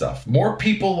like that stuff. More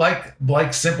people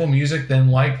like simple music than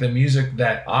like the music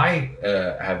that I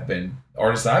have been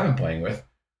artists that I've been playing with,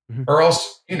 Hmm. or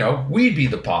else we'd be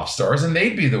the pop stars and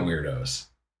they'd be the weirdos.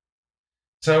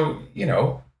 So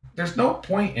there's no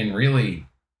point in really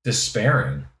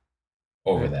despairing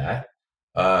over Right.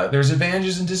 that. There's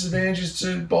advantages and disadvantages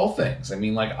to both things. I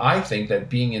mean, like I think that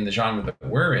being in the genre that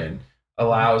we're in Mhm.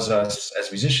 allows us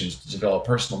as musicians to develop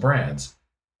personal brands.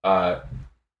 Uh,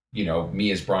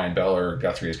 me as Bryan Beller,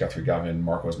 Guthrie as Guthrie Govan,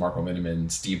 Marco as Marco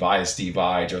Miniman, Steve I as Steve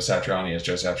I, Joe Satriani as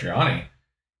Joe Satriani,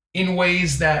 in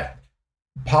ways that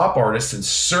pop artists and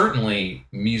certainly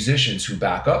musicians who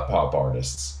back up pop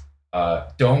artists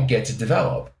don't get to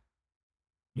develop.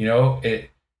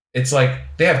 It's like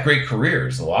they have great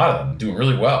careers, a lot of them doing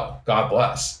really well. God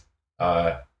bless.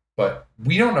 Uh, but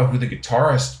we don't know who the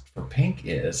guitarist for Pink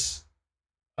is.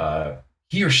 Uh,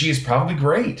 he or she is probably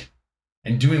great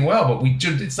and doing well, but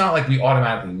it's not like we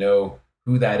automatically know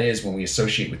who that is when we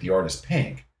associate with the artist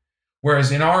Pink.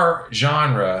 Whereas in our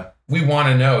genre, we want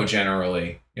to know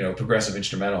generally, progressive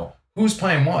instrumental, who's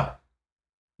playing what?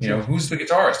 Sure. Who's the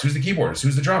guitarist? Who's the keyboardist?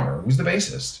 Who's the drummer? Who's the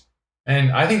bassist?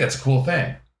 And I think that's a cool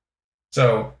thing.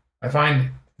 So I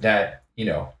find that,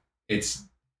 it's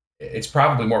it's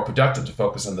probably more productive to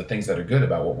focus on the things that are good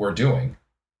about what we're doing,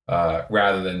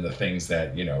 rather than the things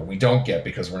that, we don't get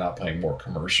because we're not playing more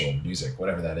commercial music,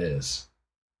 whatever that is.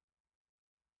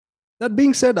 That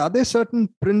being said, are there certain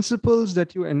principles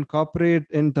that you incorporate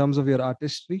in terms of your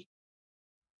artistry?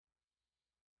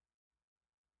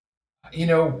 You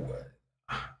know,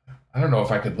 I don't know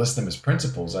if I could list them as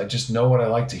principles. I just know what I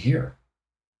like to hear.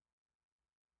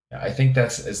 I think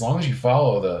that's as long as you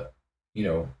follow you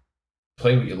know,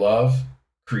 play what you love,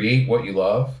 create what you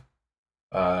love.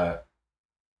 Uh,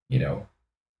 you know,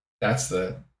 that's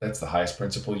the highest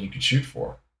principle you could shoot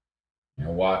for.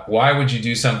 Why would you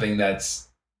do something that's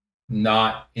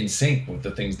not in sync with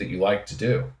the things that you like to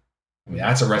do? I mean, Mhm.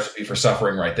 that's a recipe for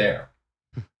suffering right there.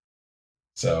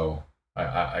 So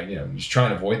just try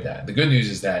and avoid that. The good news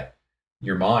is that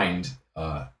your mind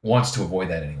wants to avoid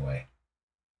that anyway.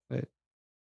 Right.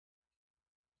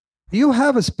 Do you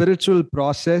have a spiritual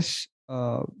process?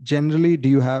 Generally, do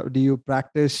you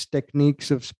practice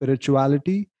techniques of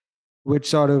spirituality, which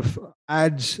sort of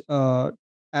adds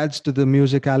to the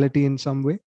musicality in some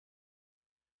way?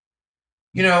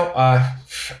 You know,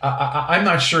 I'm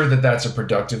not sure that that's a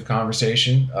productive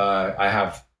conversation.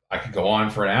 I could go on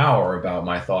for an hour about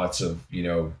my thoughts of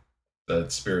the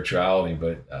spirituality,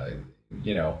 but I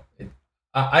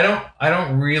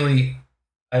don't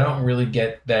really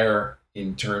get there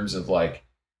in terms of like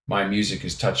my music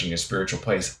is touching a spiritual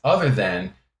place, other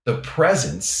than the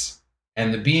presence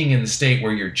and the being in the state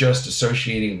where you're just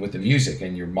associating with the music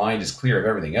and your mind is clear of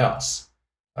everything else.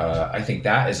 I think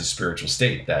that is a spiritual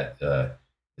state that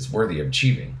is worthy of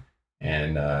achieving.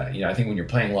 And I think when you're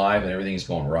playing live and everything is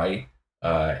going right,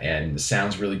 and the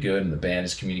sound's really good, and the band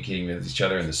is communicating with each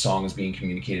other, and the song is being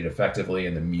communicated effectively,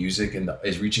 and the music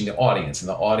is reaching the audience, and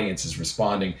the audience is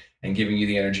responding and giving you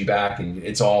the energy back, and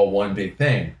it's all one big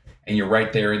thing, and you're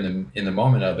right there in the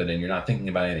moment of it, and you're not thinking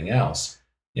about anything else.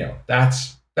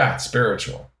 That's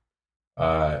spiritual.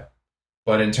 Uh,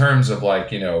 But in terms of like,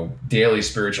 daily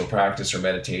spiritual practice or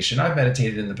meditation, I've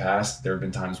meditated in the past. There have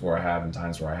been times where I have and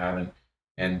times where I haven't.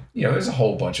 And, there's a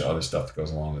whole bunch of other stuff that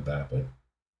goes along with that, but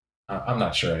I'm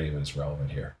not sure any of it is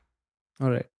relevant here. All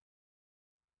right.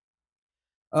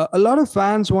 A lot of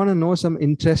fans want to know some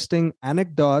interesting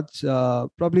anecdotes,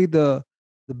 probably the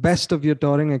best of your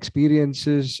touring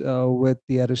experiences with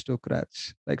the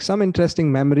Aristocrats, like some interesting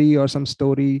memory or some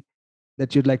story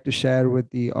that you'd like to share with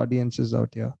the audiences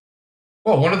out here.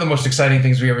 Well, one of the most exciting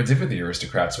things we ever did with the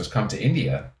Aristocrats was come to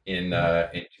India in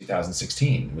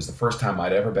 2016. It was the first time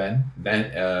I'd ever been.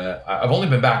 Then I've only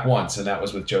been back once, and that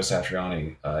was with Joe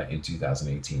Satriani in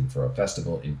 2018 for a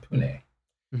festival in Pune.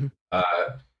 Mm-hmm.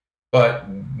 But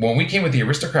when we came with the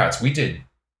Aristocrats, we did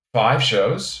 5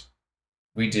 shows.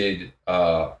 We did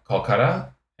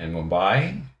Kolkata and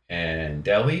Mumbai and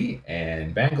Delhi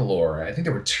and Bangalore. I think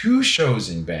there were 2 shows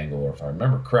in Bangalore, if I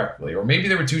remember correctly, or maybe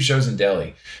there were 2 shows in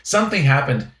Delhi. Something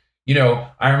happened.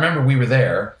 I remember we were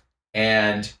there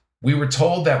and we were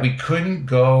told that we couldn't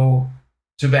go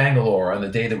to Bangalore on the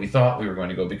day that we thought we were going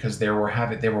to go because there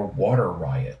were water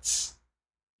riots.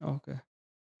 Okay,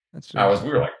 that's right.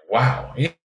 We were like, wow,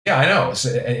 yeah, I know. So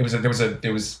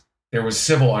there was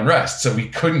civil unrest, so we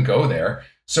couldn't go there.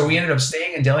 So we ended up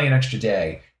staying in Delhi an extra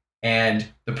day. And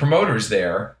the promoters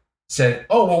there said,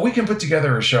 "Oh, well, we can put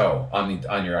together a show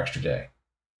on your extra day."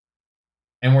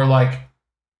 And we're like,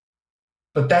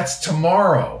 "But that's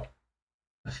tomorrow."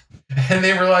 And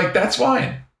they were like, "That's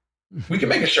fine. We can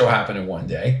make a show happen in one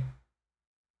day."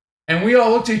 And we all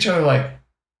looked at each other like,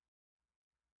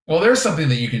 well, there's something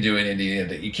that you can do in India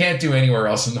that you can't do anywhere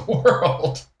else in the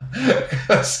world.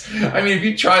 Because, if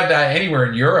you tried that anywhere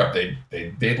in Europe,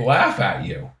 they'd laugh at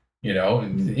you.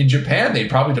 In Japan, they'd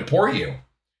probably deport you.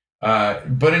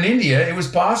 But in India, it was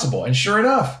possible. And sure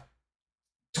enough,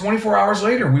 24 hours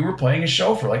later, we were playing a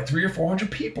show for like 300 or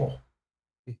 400 people.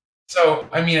 So,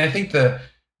 I think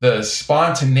the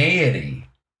spontaneity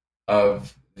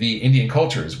of the Indian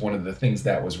culture is one of the things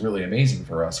that was really amazing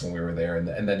for us when we were there. And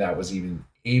then that was even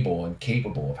able and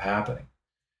capable of happening.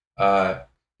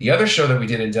 The other show that we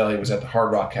did in Delhi was at the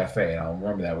Hard Rock Cafe. And I'll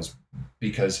remember that was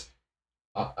because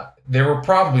there were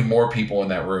probably more people in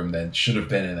that room than should have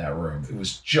been in that room. It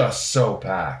was just so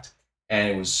packed and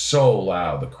it was so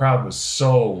loud. The crowd was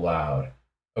so loud.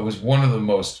 It was one of the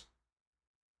most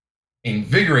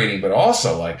invigorating, but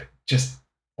also like just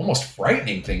almost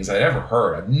frightening things I'd ever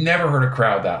heard. I've never heard a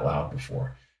crowd that loud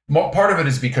before. Part of it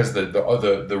is because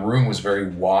the room was very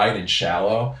wide and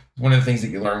shallow. One of the things that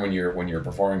you learn when you're a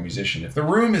performing musician, if the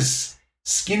room is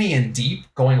skinny and deep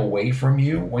going away from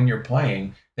you when you're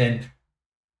playing, then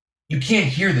you can't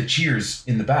hear the cheers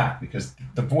in the back because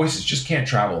the voices just can't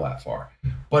travel that far.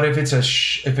 But if it's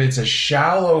a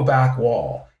shallow back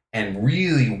wall and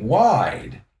really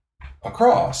wide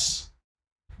across,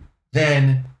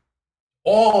 then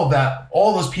all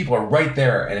those people are right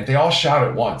there, and if they all shout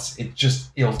at once,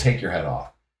 it'll take your head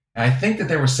off. And I think that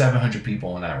there were 700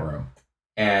 people in that room,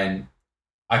 and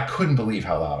I couldn't believe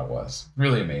how loud it was.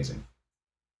 Really amazing.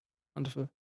 Wonderful.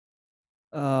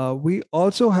 We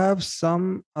also have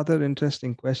some other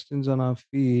interesting questions on our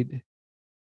feed.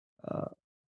 Let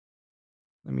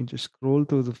me just scroll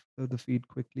through the feed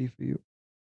quickly for you.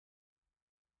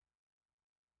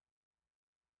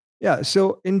 Yeah.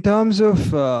 So in terms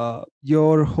of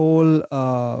your whole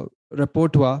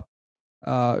repertoire,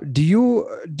 do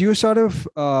you sort of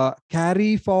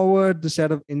carry forward the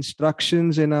set of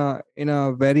instructions in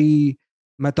a very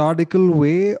methodical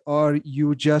way, or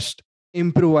you just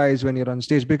improvise when you're on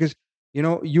stage? Because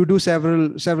you do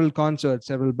several concerts,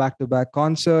 several back-to-back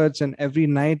concerts, and every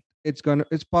night it's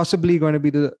possibly going to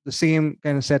be the same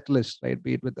kind of set list, right?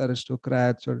 Be it with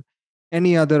Aristocrats or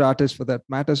any other artist for that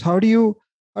matters. How do you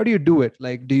do it?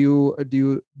 Like, do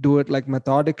you do it like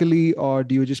methodically, or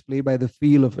do you just play by the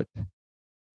feel of it?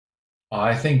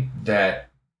 I think that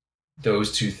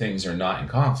those two things are not in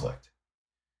conflict.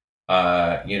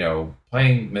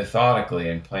 Playing methodically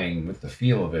and playing with the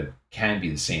feel of it can be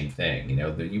the same thing.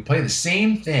 You play the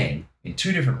same thing in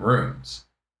 2 different rooms,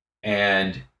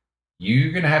 and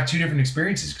you're going to have 2 different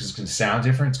experiences because it's going to sound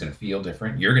different. It's going to feel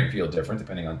different. You're going to feel different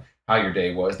depending on how your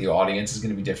day was. The audience is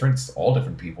going to be different. It's all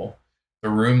different people. The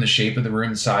room, the shape of the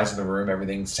room, the size of the room,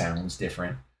 everything sounds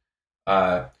different.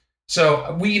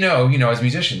 So we know, as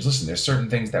musicians, listen, there's certain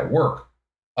things that work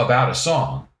about a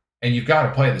song, and you've got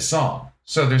to play the song.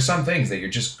 So there's some things that you're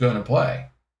just going to play,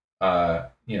 a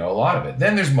lot of it.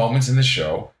 Then there's moments in the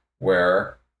show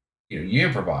where, you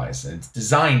improvise, and it's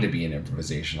designed to be an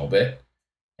improvisational bit.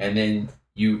 And then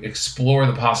you explore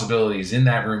the possibilities in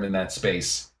that room, in that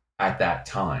space at that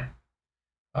time.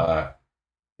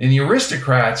 In the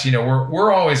Aristocrats,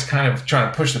 we're always kind of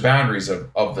trying to push the boundaries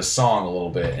of the song a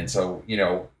little bit. And so,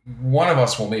 one of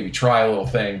us will maybe try a little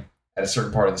thing at a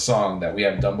certain part of the song that we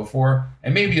haven't done before,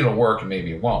 and maybe it'll work and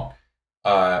maybe it won't.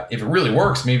 If it really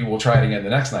works, maybe we'll try it again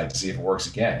the next night to see if it works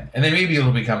again. And then maybe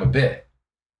it'll become a bit,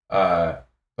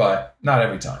 but not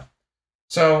every time.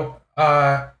 So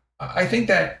I think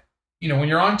that, when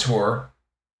you're on tour,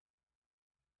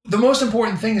 the most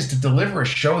important thing is to deliver a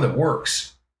show that works.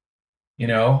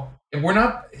 We're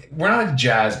not a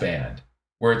jazz band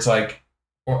where it's like,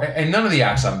 and none of the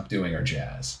acts I'm doing are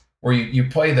jazz, where you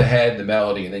play the head, the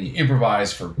melody, and then you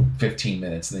improvise for 15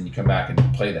 minutes, and then you come back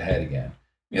and play the head again.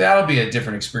 That'll be a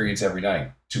different experience every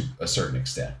night to a certain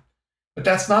extent. But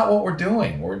that's not what we're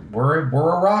doing. We're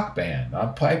a rock band. I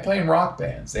play in rock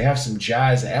bands. They have some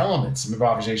jazz elements, some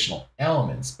improvisational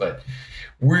elements, but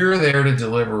we're there to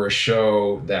deliver a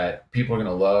show that people are going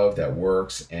to love, that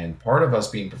works. And part of us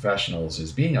being professionals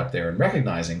is being up there and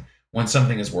recognizing when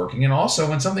something is working and also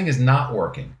when something is not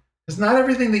working. Because not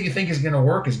everything that you think is going to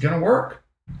work is going to work.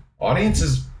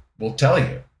 Audiences will tell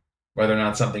you whether or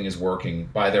not something is working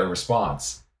by their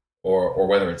response or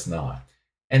whether it's not.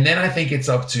 And then I think it's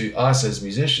up to us as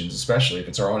musicians, especially if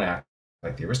it's our own act,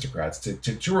 like the Aristocrats,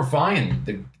 to refine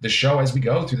the show as we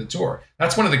go through the tour.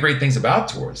 That's one of the great things about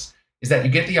tours, is that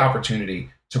you get the opportunity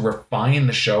to refine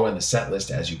the show and the set list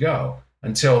as you go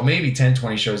until maybe 10,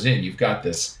 20 shows in, you've got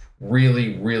this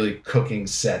really, really cooking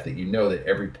set that that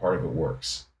every part of it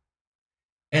works.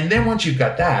 And then once you've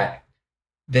got that,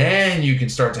 then you can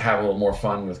start to have a little more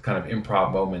fun with kind of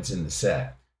improv moments in the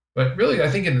set. But really, I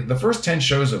think in the first 10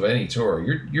 shows of any tour,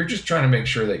 you're just trying to make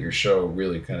sure that your show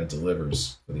really kind of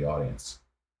delivers for the audience.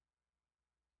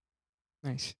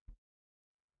 Nice.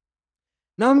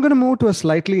 Now I'm going to move to a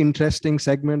slightly interesting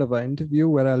segment of our interview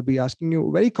where I'll be asking you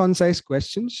very concise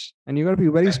questions, and you're going to be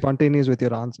very spontaneous with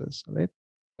your answers. All right?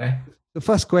 Okay. The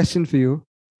first question for you.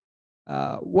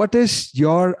 What is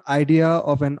your idea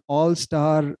of an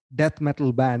all-star death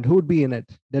metal band? Who would be in it,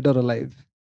 dead or alive?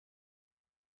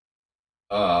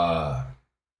 I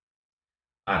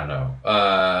don't know.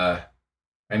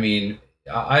 I mean,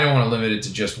 I don't want to limit it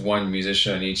to just one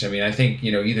musician on each. I mean, I think,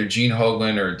 either Gene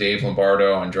Hoglan or Dave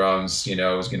Lombardo on drums, is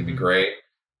going to be great.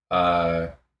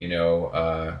 Of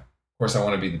course, I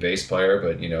want to be the bass player,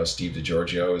 but, Steve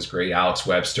DiGiorgio is great. Alex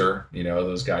Webster,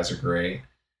 those guys are great.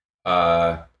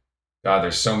 God,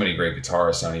 there's so many great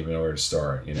guitarists. I don't even know where to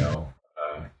start,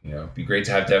 it'd be great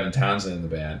to have Devin Townsend in the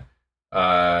band.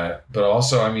 But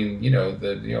also, I mean,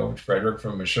 Frederick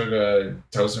from Meshuggah,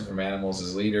 Tosin from Animals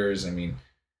as leaders. I mean,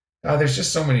 there's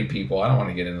just so many people. I don't want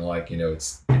to get into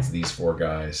it's these four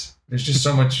guys. There's just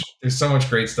there's so much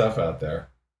great stuff out there.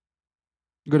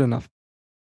 Good enough.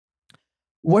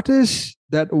 What is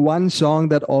that one song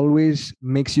that always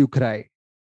makes you cry?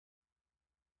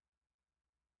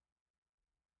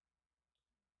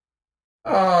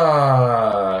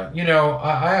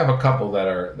 I have a couple that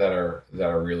are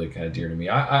really kind of dear to me.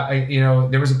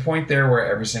 There was a point there where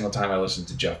every single time I listened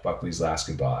to Jeff Buckley's Last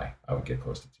Goodbye, I would get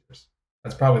close to tears.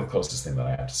 That's probably the closest thing that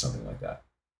I have to something like that.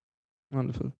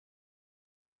 Wonderful.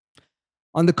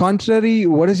 On the contrary,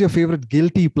 what is your favorite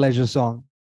guilty pleasure song?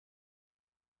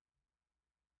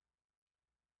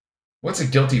 What's a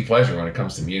guilty pleasure when it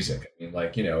comes to music? I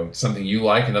mean, something you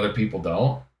like and other people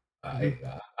don't.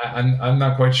 I'm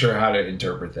not quite sure how to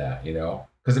interpret that,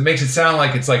 because it makes it sound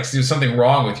like it's like there's something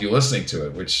wrong with you listening to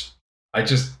it, which I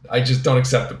just don't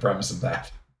accept the premise of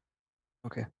that.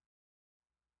 Okay.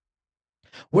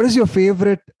 What is your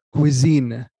favorite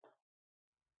cuisine?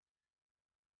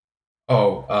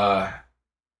 Oh,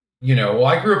 well,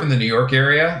 I grew up in the New York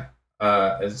area,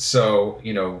 so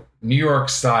New York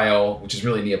style, which is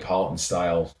really Neapolitan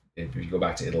style. If you go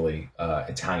back to Italy,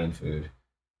 Italian food.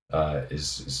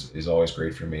 Is always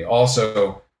great for me.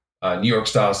 Also, New York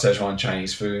style Szechuan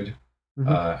Chinese food. Mm-hmm.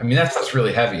 I mean, that stuff's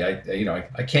really heavy.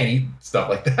 I can't eat stuff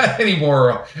like that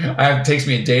anymore. It takes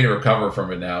me a day to recover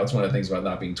from it now. It's one of the things about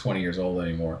not being 20 years old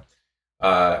anymore.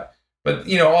 But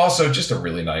also just a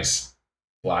really nice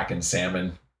blackened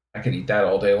salmon. I could eat that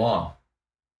all day long.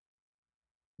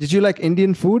 Did you like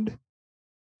Indian food?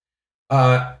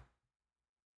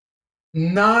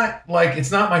 Not like,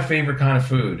 it's not my favorite kind of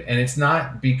food, and it's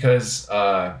not because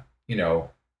I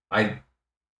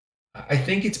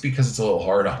think it's because it's a little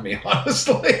hard on me,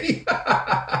 honestly.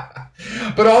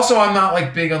 But also, I'm not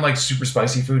like big on like super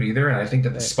spicy food either, and I think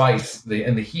that the spice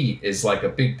and the heat is like a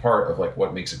big part of like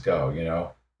what makes it go,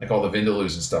 like all the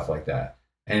vindaloos and stuff like that.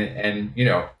 And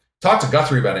talk to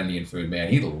Guthrie about Indian food, man.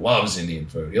 He loves Indian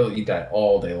food. He'll eat that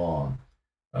all day long.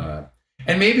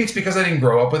 And maybe it's because I didn't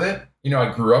grow up with it.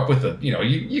 I grew up with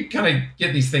you kind of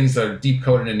get these things that are deep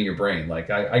coded into your brain. Like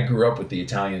I grew up with the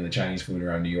Italian and the Chinese food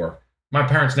around New York. My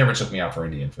parents never took me out for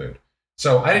Indian food.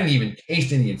 So I didn't even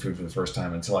taste Indian food for the first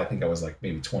time until I think I was like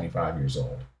maybe 25 years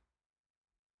old.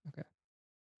 Okay.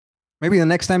 Maybe the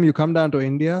next time you come down to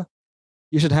India,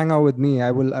 you should hang out with me. I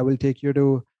will take you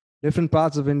to different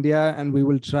parts of India, and we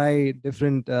will try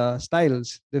different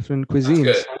styles, different Sounds cuisines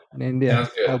good. in India. Sounds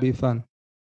good. That'll be fun.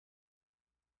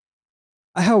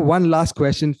 I have one last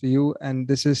question for you, and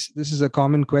this is a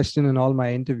common question in all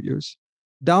my interviews.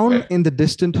 Down Okay. in the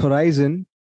distant horizon,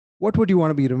 what would you want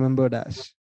to be remembered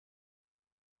as?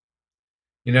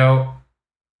 You know,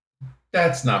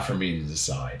 that's not for me to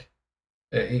decide.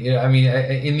 I mean,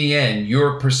 in the end,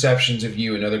 your perceptions of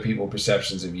you and other people's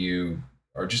perceptions of you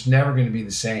are just never going to be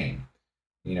the same.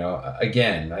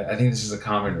 Again, I think this is a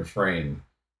common refrain.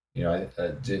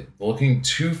 Looking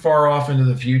too far off into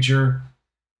the future,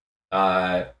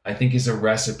 I think is a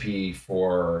recipe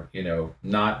for,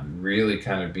 not really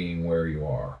kind of being where you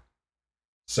are.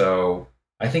 So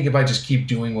I think if I just keep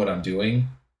doing what I'm doing,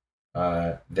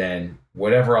 then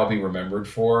whatever I'll be remembered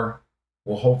for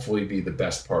will hopefully be the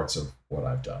best parts of what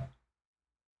I've done.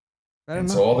 Fair And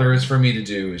enough. so all there is for me to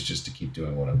do is just to keep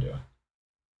doing what I'm doing.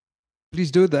 Please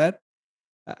do that.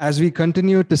 As we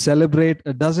continue to celebrate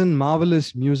a dozen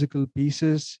marvelous musical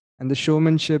pieces and the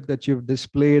showmanship that you've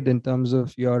displayed in terms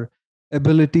of your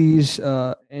abilities,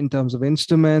 in terms of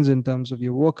instruments, in terms of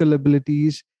your vocal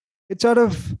abilities, it sort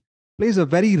of plays a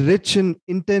very rich and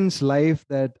intense life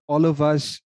that all of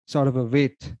us sort of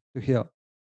await to hear.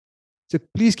 So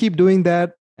please keep doing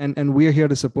that, and we're here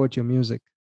to support your music.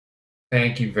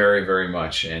 Thank you very, very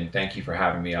much. And thank you for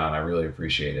having me on. I really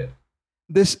appreciate it.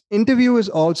 This interview is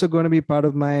also going to be part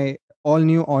of my all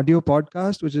new audio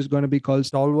podcast, which is going to be called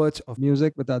Stalwarts of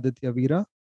Music with Aditya Veera.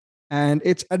 And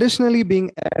it's additionally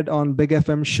being aired on Big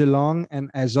FM Shillong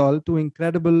and Azol, two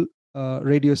incredible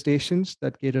radio stations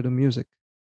that cater to music.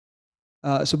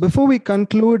 So before we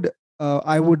conclude,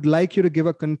 I would like you to give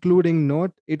a concluding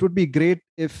note. It would be great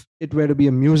if it were to be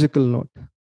a musical note.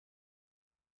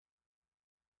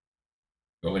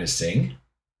 You want me to sing?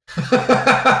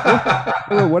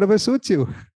 Whatever suits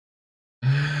you.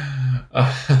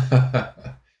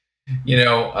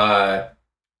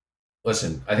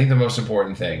 Listen, I think the most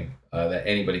important thing that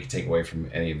anybody can take away from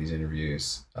any of these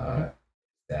interviews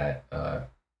that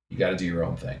you got to do your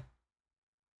own thing.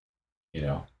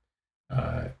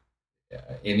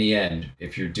 In the end,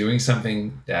 if you're doing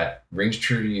something that rings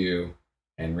true to you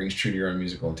and rings true to your own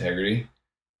musical integrity,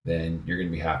 then you're going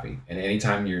to be happy. And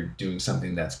anytime you're doing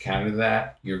something that's counter to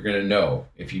that, you're going to know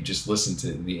if you just listen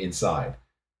to the inside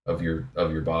of your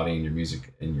body and your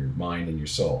music and your mind and your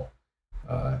soul.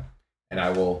 And I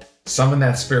will summon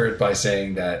that spirit by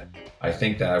saying that I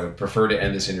think that I would prefer to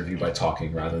end this interview by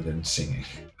talking rather than singing.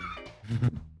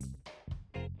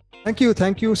 Thank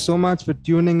you so much for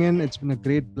tuning in. It's been a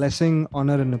great blessing,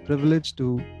 honor, and a privilege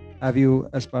to have you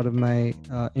as part of my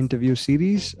interview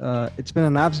series. It's been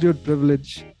an absolute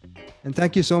privilege. And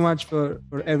thank you so much for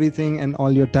everything and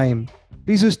all your time.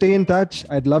 Please do stay in touch.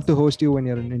 I'd love to host you when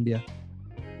you're in India.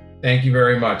 Thank you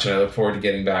very much. And I look forward to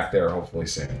getting back there hopefully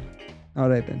soon. All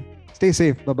right then. Stay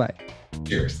safe. Bye-bye.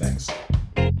 Cheers. Thanks.